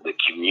 but the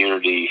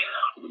community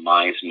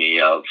reminds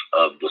me of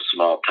the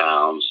small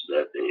towns.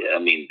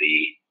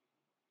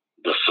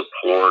 The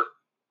support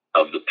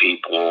of the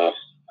people,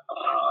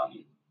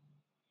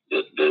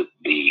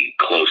 the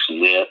close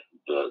knit,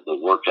 the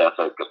work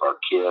ethic of our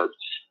kids.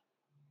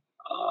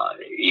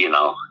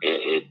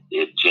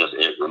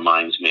 It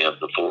reminds me of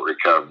the Fort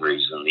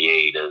Recoveries and the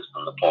Adas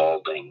and the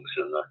Pauldings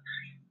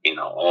and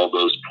all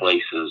those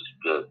places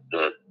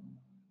that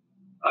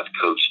I've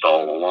coached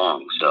all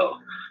along. So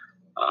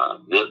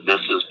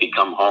this has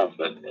become home,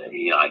 but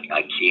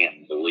I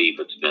can't believe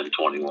it's been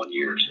 21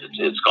 years.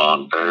 It's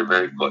gone very,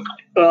 very quickly.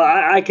 Well,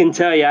 I can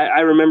tell you,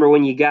 I remember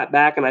when you got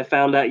back and I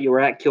found out you were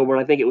at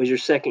Kilbourne. I think it was your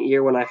second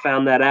year when I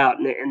found that out,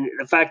 and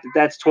the fact that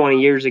that's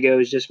 20 years ago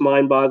is just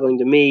mind-boggling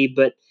to me.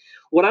 But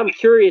what I'm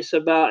curious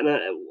about, and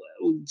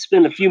we'll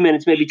spend a few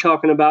minutes maybe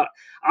talking about,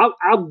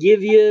 I'll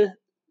give you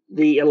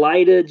the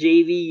Elida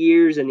JV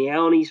years and the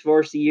Allen East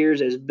varsity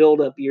years as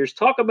build-up years.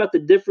 Talk about the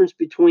difference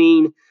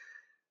between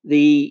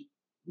the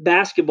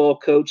basketball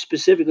coach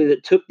specifically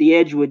that took the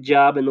Edgewood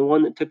job and the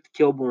one that took the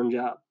Kilbourne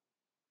job.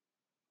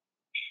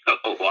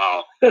 Oh,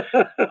 wow.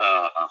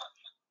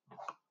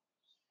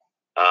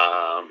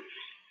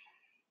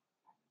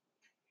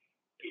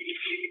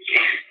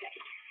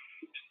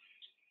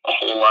 A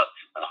whole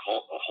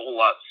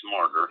lot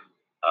smarter,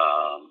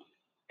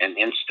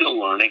 and still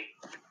learning.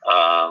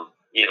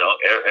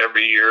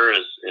 Every year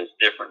is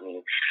different.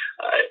 And,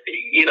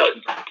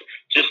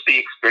 just the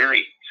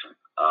experience.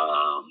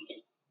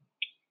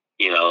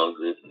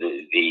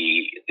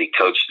 The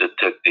coach that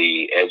took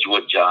the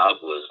Edgewood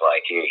job was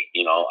like, hey,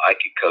 I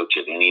could coach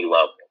at any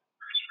level.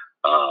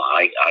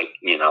 I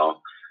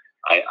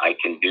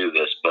can do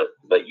this,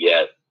 but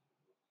yet,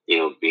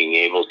 being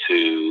able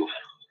to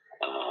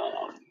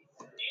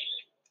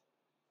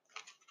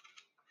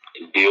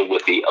deal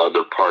with the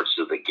other parts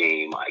of the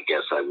game, I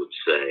guess I would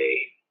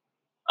say,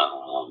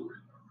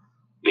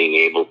 being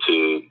able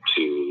to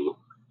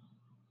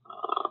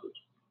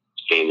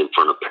stand in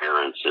front of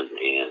parents and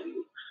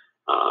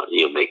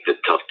make the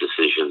tough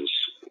decisions,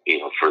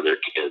 for their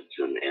kids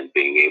and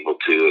being able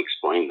to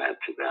explain that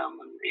to them.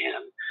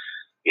 And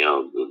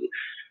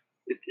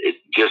it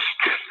just,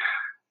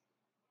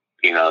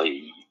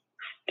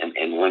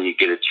 and when you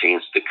get a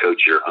chance to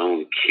coach your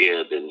own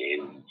kid and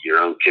your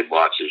own kid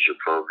watches your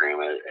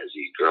program as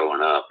he's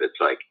growing up, it's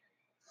like,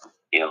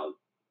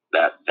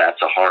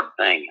 that's a hard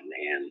thing.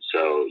 And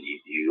so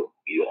you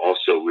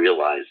also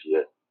realize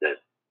that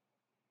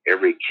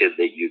every kid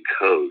that you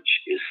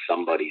coach is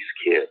somebody's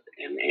kid,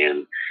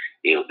 and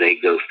they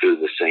go through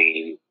the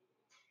same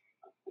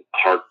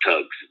heart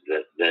tugs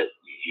that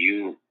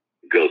you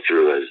go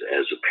through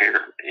as a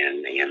parent,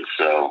 and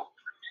so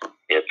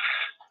it's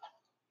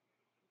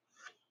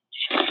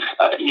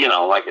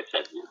like I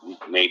said,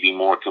 maybe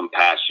more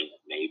compassionate,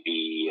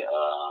 maybe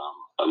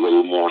a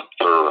little more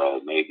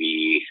thorough,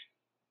 maybe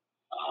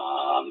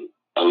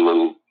a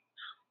little,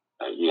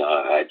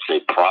 I'd say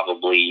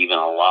probably even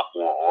a lot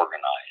more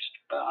organized.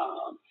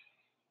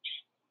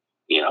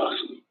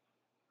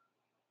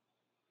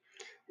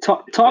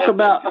 Talk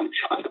about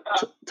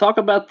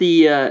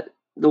the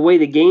way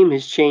the game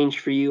has changed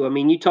for you. I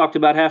mean, you talked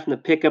about having to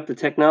pick up the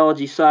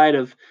technology side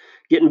of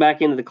getting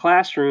back into the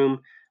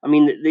classroom. I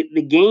mean,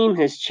 the game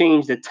has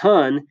changed a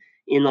ton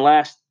in the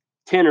last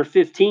 10 or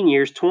 15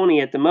 years,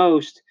 20 at the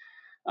most,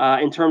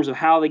 in terms of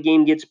how the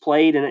game gets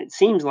played. And it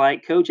seems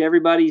like, Coach,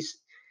 everybody's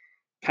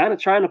kind of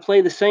trying to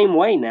play the same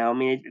way now. I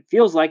mean, it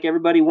feels like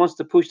everybody wants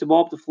to push the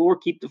ball up the floor,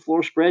 keep the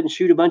floor spread, and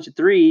shoot a bunch of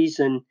threes.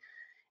 And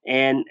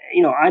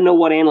I know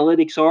what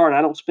analytics are, and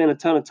I don't spend a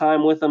ton of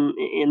time with them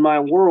in my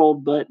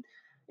world, but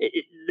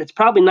it's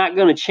probably not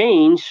going to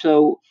change.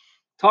 So,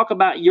 talk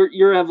about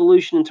your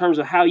evolution in terms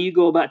of how you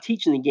go about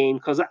teaching the game.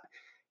 Because,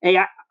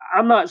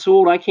 I'm not so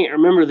old I can't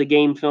remember the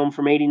game film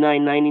from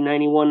 89, 90,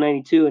 91,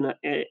 92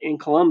 in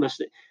Columbus.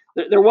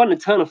 There wasn't a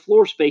ton of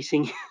floor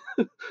spacing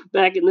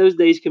back in those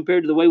days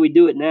compared to the way we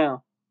do it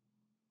now.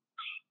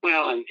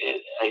 Well, and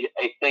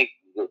I think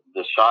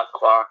the shot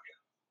clock,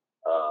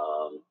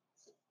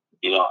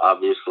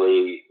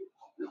 obviously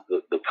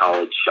the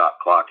college shot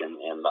clock and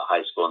the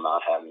high school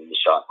not having the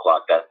shot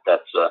clock,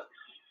 that's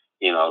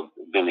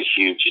been a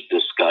huge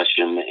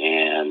discussion.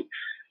 And,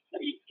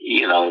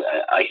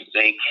 I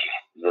think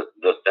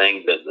the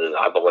thing that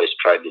I've always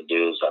tried to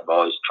do is I've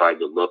always tried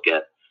to look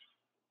at,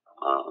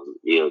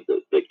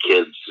 the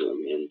kids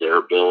and their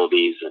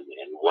abilities and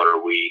what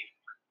are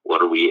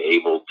we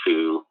able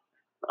to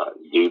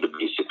do to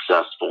be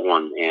successful.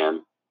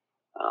 And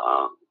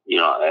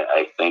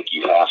I think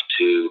you have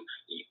to,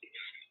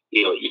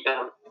 you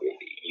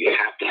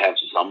have to have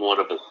somewhat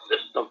of a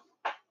system,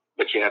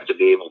 but you have to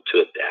be able to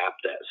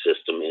adapt that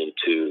system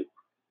into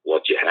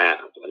what you have.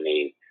 I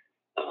mean,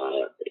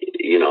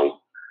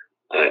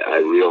 I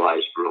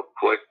realized real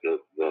quick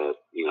that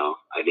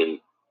I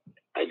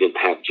didn't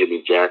have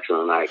Jimmy Jackson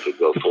and I could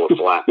go full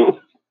flat.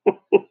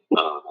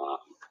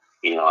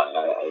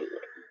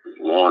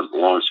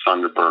 Lawrence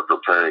Funderburk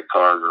or Perry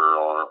Carter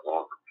or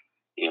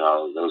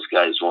those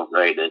guys weren't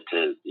ready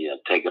to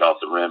take it off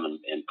the rim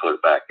and put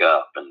it back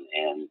up.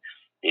 And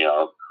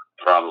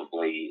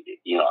probably,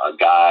 a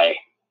guy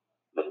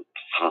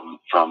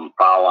from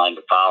foul line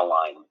to foul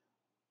line,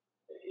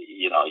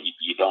 you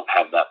don't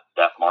have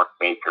that Mark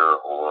Baker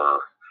or,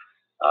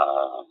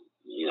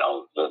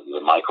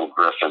 the Michael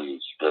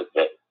Griffins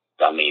that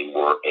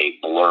were a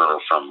blur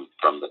from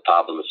the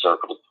top of the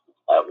circle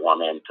at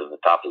one end to the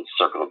top of the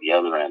circle at the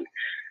other end.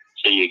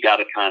 So you got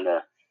to kind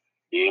of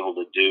be able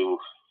to do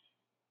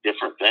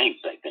different things,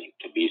 I think,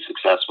 to be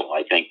successful.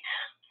 I think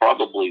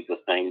probably the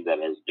thing that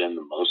has been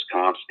the most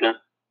constant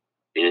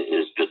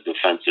is the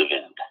defensive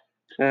end.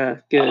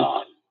 Good.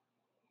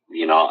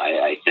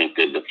 I think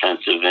the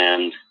defensive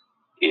end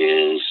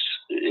is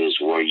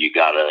where you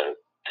got to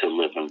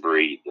live and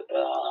breathe,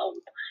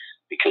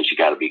 because you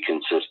got to be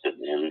consistent.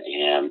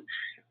 And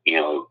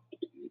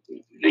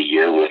the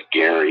year with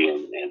Gary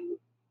and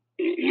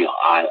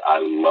I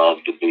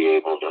love to be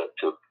able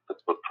to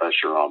put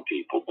pressure on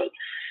people, but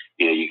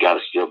you got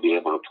to still be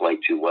able to play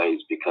two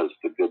ways, because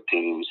the good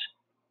teams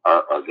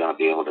are going to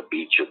be able to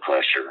beat your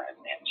pressure,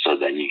 and so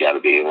then you got to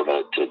be able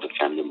to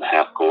defend in the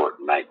half court.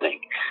 And I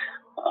think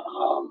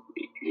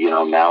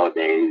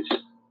nowadays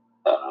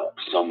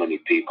so many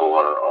people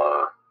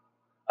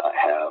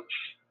have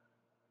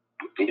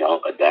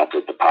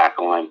adapted the pack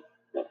line,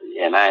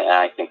 and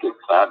I think it's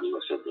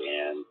fabulous.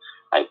 And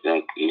I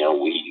think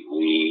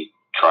we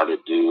try to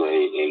do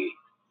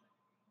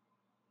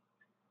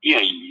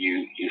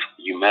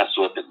you mess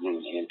with it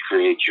and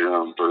create your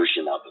own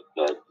version of it,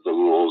 but the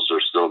rules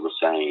are still the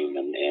same,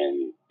 and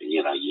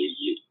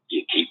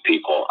you keep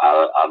people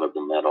out of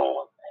the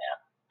middle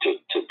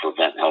to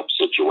prevent help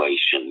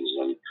situations.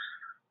 And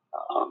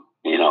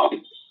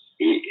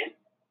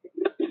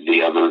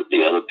the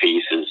other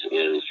piece is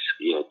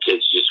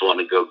kids just want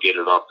to go get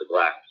it off the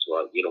glass.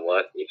 Well, you know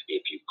what? If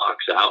you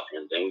box out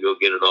and then go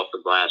get it off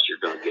the glass, you're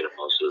going to get it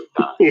most of the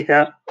time.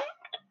 Yeah.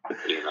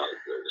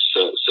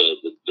 So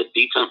the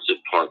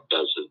defensive part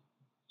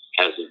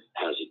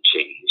hasn't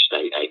changed.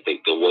 I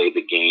think the way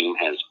the game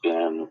has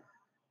been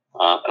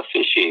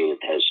officiated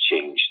has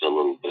changed a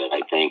little bit.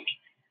 I think,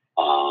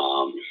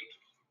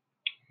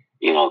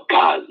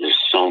 God,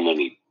 there's so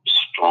many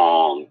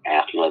strong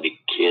athletic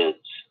kids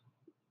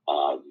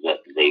that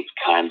they've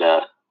kind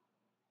of,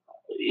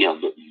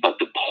 but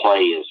the play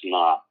is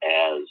not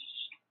as,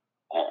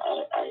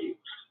 I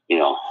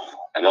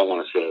don't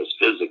want to say as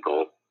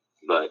physical,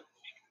 but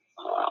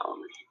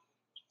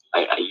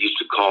I used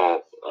to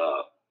call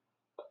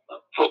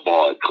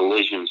football a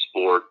collision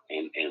sport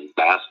and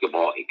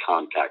basketball a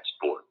contact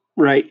sport.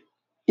 Right.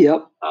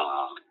 Yep.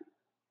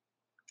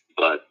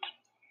 But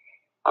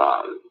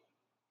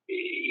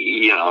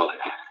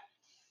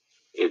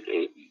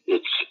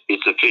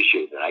it's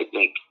officiated. I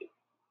think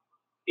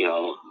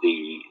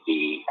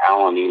the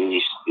Allen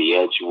East, the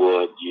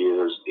Edgewood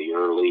years, the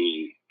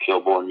early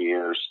Kilborn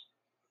years,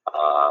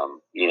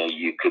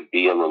 you could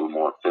be a little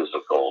more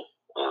physical,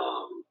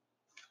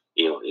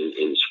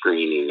 in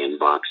screening and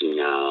boxing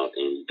out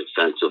and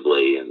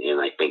defensively.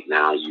 And I think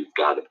now you've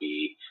got to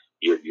be,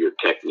 your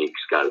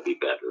technique's got to be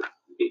better,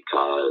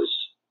 because,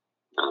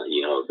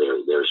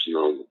 there's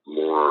no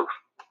more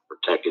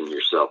protecting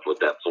yourself with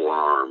that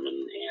forearm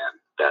and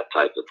that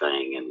type of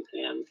thing,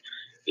 and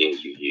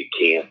you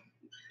can't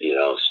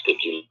stick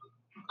you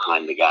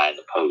behind the guy in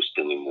the post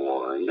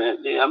anymore. And I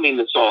think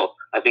it's all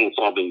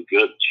been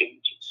good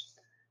changes.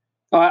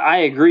 I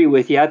agree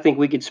with you. I think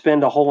we could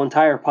spend a whole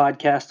entire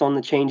podcast on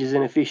the changes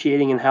in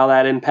officiating and how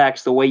that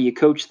impacts the way you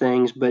coach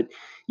things. But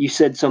you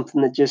said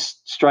something that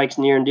just strikes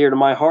near and dear to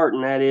my heart,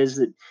 and that is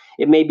that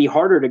it may be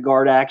harder to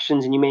guard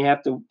actions, and you may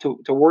have to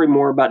worry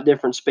more about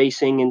different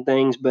spacing and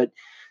things. But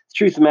the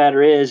truth of the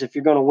matter is, if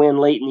you're going to win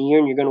late in the year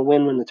and you're going to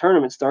win when the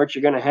tournament starts,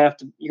 you're going to have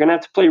to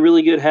play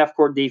really good half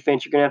court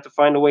defense. You're going to have to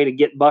find a way to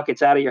get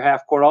buckets out of your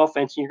half court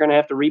offense, and you're going to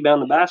have to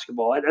rebound the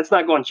basketball. That's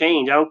not going to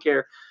change. I don't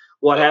care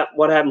what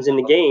happens in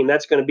the game.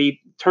 That's going to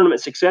be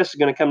tournament success is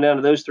going to come down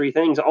to those three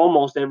things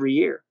almost every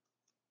year.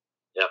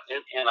 Yeah,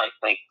 and I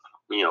think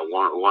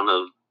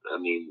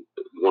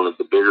one of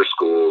the bigger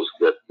schools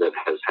that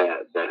has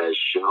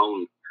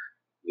shown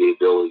the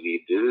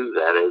ability to do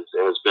that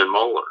has been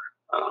Moeller,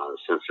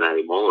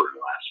 Cincinnati Moeller, in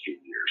the last few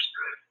years.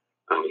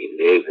 I mean,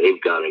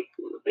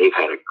 they've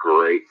had a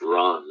great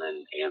run,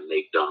 and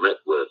they've done it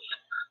with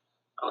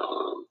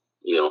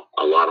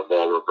a lot of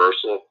ball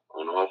reversal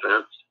on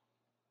offense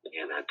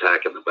and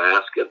attacking the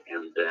basket,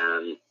 and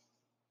then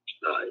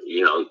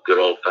good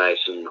old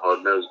fashioned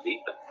hard nosed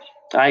defense.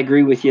 I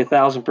agree with you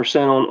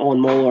 1,000% on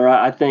Moeller.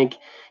 I think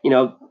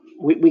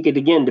we could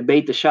again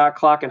debate the shot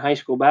clock in high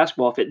school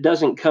basketball. If it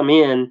doesn't come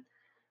in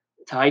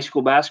to high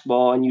school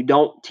basketball and you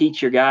don't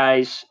teach your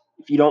guys,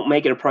 if you don't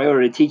make it a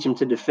priority to teach them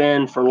to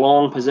defend for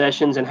long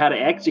possessions and how to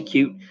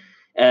execute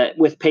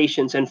with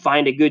patience and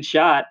find a good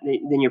shot,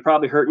 then you're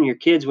probably hurting your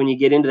kids when you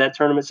get into that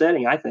tournament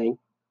setting, I think.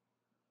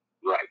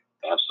 Right.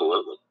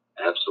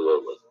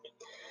 Absolutely.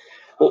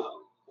 Well,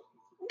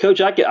 Coach,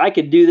 I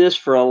could do this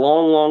for a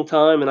long, long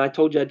time, and I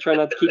told you I'd try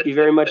not to keep you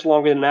very much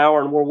longer than an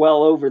hour, and we're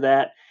well over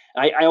that.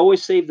 I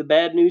always save the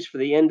bad news for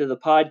the end of the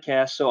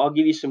podcast, so I'll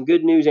give you some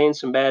good news and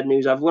some bad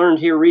news. I've learned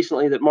here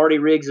recently that Marty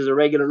Riggs is a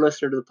regular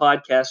listener to the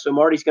podcast, so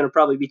Marty's going to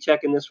probably be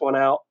checking this one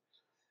out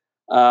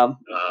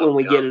when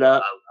we get it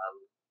up.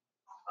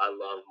 I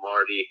love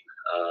Marty.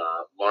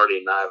 Marty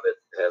and I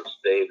have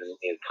stayed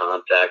in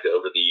contact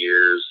over the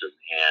years, and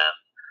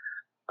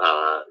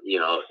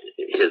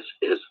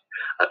his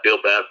I feel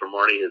bad for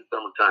Marty. His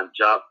summertime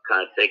job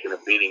kind of taking a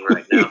beating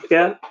right now.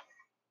 Yeah.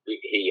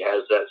 He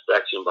has that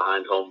section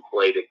behind home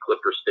plate at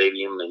Clipper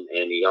Stadium, and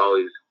he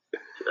always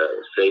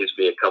saves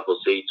me a couple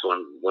seats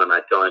when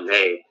I tell him,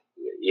 hey,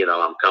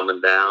 I'm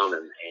coming down,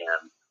 and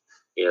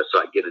so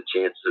I get a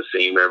chance to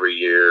see him every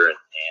year, and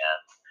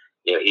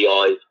he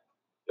always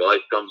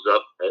comes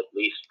up at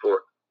least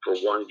for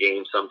one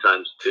game,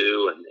 sometimes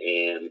two,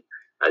 and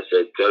I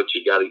said, Coach,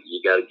 you got to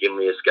give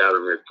me a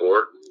scouting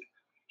report and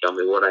tell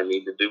me what I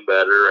need to do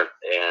better.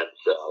 And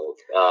so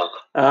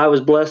I was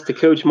blessed to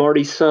coach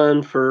Marty's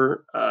son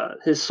for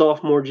his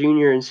sophomore,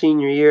 junior, and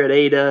senior year at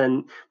Ada,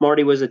 and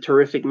Marty was a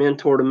terrific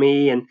mentor to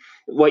me. And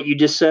what you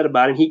just said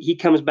about him, he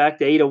comes back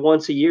to Ada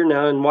once a year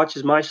now and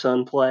watches my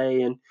son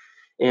play,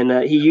 and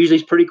he usually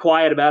is pretty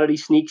quiet about it. He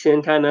sneaks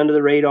in kind of under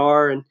the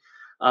radar, and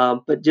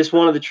but just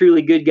one of the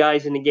truly good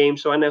guys in the game.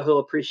 So I know he'll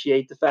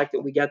appreciate the fact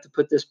that we got to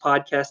put this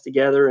podcast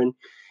together. And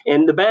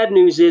the bad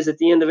news is at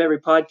the end of every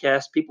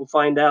podcast, people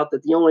find out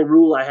that the only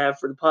rule I have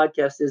for the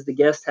podcast is the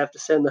guests have to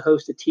send the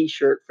host a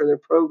T-shirt for their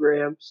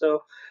program.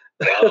 So,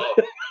 hey,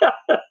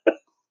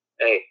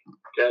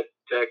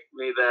 text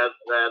me that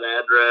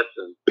address,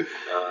 and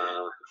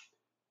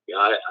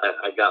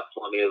I got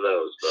plenty of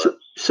those. But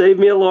save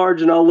me a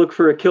large, and I'll look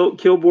for a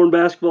Kilbourne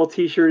basketball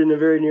T-shirt in the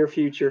very near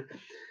future.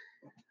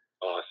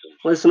 Awesome.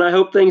 Listen, I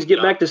hope things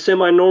get back to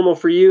semi-normal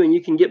for you, and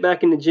you can get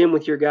back in the gym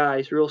with your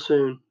guys real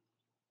soon.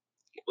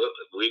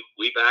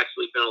 We've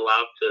actually been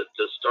allowed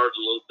to start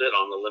a little bit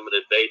on a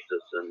limited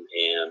basis, and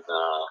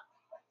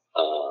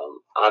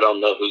I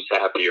don't know who's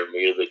happier,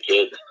 me or the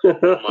kids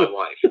or my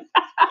wife.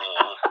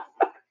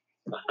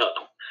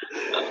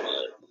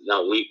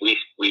 No, we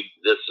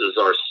this is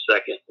our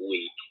second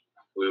week.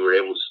 We were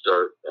able to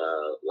start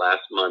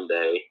last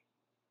Monday.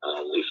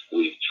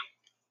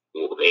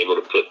 We were able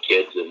to put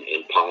kids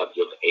in pods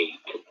of 8,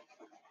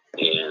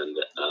 and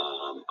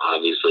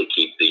obviously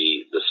keep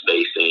the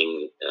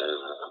spacing.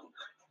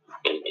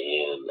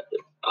 And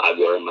I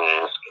wear a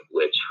mask,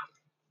 which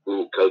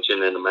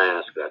coaching in a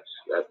mask, that's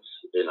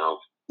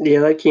yeah,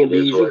 that can't be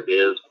easy. What it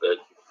is, but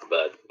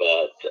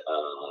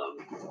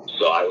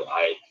so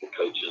I the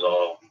coaches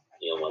all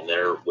when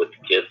they're with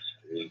the kids,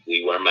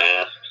 we wear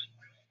masks.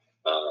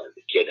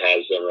 The kid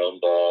has their own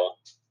ball.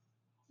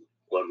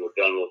 When we're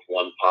done with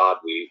one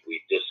pod, we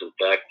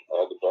disinfect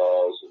all the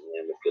balls,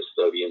 and the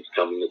custodians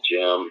come in the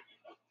gym.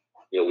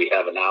 We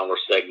have an hour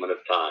segment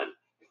of time.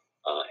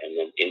 And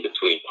then in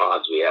between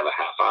pods, we have a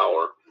half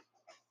hour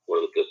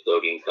where the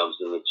custodian comes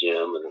in the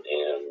gym and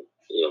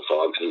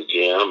fogs the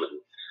gym,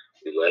 and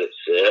we let it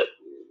sit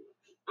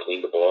and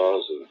clean the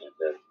balls, and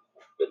then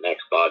the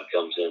next pod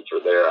comes in for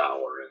their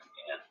hour. And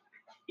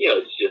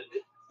it's just,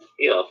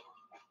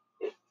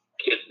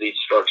 kids need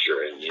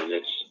structure, and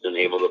it's been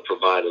able to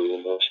provide a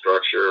little more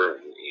structure,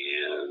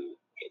 and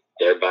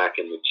they're back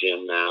in the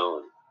gym now,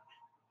 and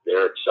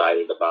they're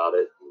excited about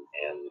it,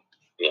 and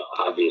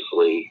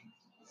obviously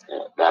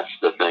that's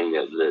the thing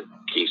that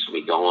keeps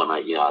me going.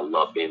 I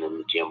love being in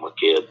the gym with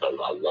kids. I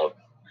love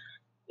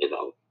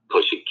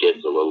pushing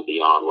kids a little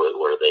beyond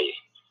where they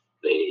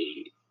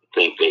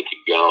think they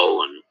could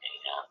go, and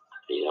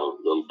a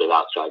little bit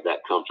outside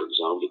that comfort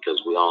zone,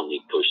 because we all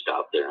need pushed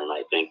out there. And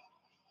I think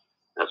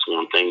that's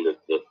one thing that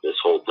this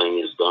whole thing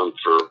has done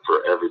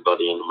for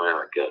everybody in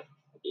America.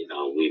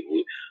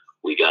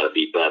 We got to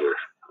be better.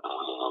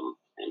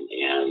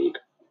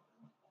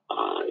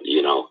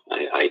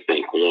 I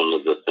think one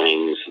of the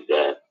things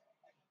that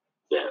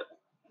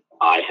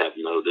I have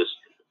noticed,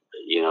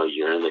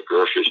 you're in the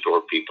grocery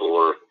store, people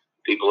are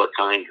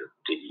kinder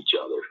to each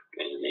other,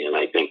 and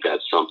I think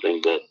that's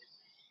something that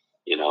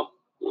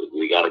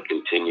we got to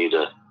continue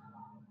to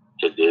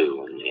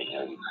do,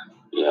 and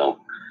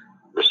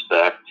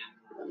respect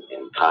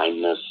and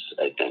kindness,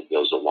 I think,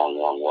 goes a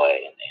long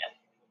way, and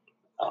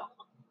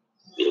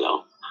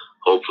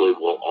hopefully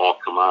we'll all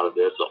come out of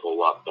this a whole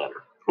lot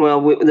better.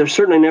 Well, there's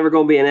certainly never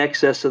going to be an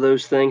excess of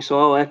those things, so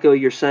I'll echo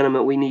your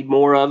sentiment. We need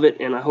more of it,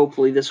 and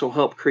hopefully this will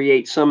help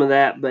create some of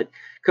that. But,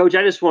 Coach,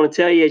 I just want to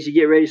tell you, as you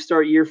get ready to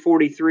start year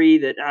 43,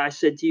 that I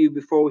said to you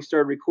before we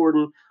started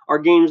recording, our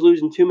game's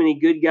losing too many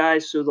good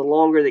guys, so the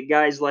longer that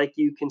guys like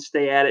you can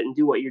stay at it and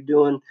do what you're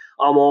doing,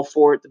 I'm all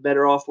for it, the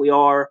better off we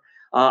are.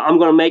 I'm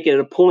going to make it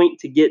a point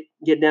to get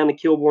down to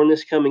Kilbourne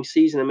this coming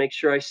season and make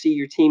sure I see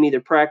your team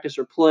either practice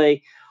or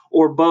play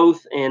or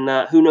both, and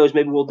who knows,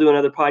 maybe we'll do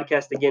another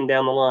podcast again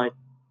down the line.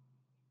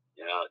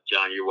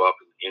 John, you're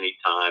welcome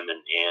anytime,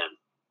 and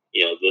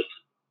this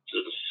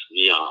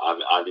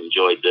I've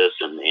enjoyed this,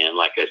 and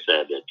like I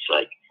said, it's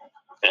like,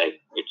 hey,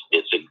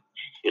 it's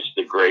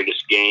the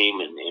greatest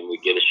game, and we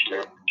get to share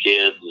with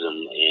kids,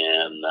 and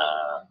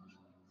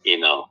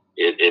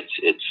it's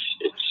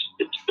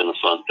been a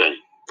fun thing.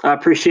 I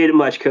appreciate it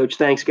much, Coach.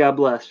 Thanks. God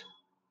bless.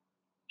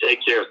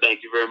 Take care.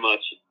 Thank you very much.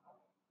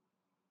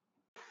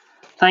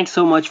 Thanks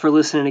so much for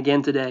listening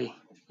again today.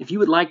 If you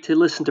would like to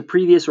listen to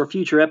previous or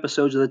future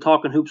episodes of the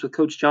Talking Hoops with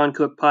Coach John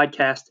Cook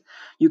podcast,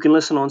 you can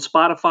listen on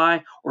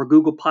Spotify or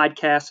Google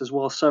Podcasts, as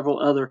well as several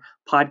other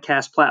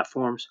podcast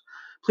platforms.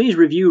 Please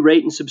review,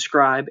 rate, and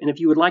subscribe. And if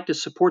you would like to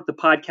support the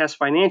podcast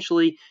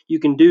financially, you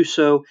can do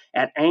so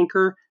at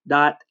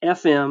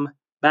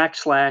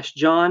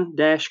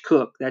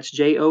anchor.fm/John-Cook. That's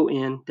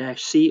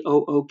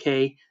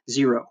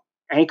JON-COOK0.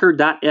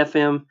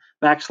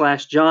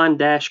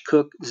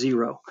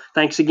 Anchor.fm/John-Cook0.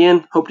 Thanks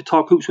again. Hope to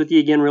talk hoops with you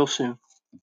again real soon.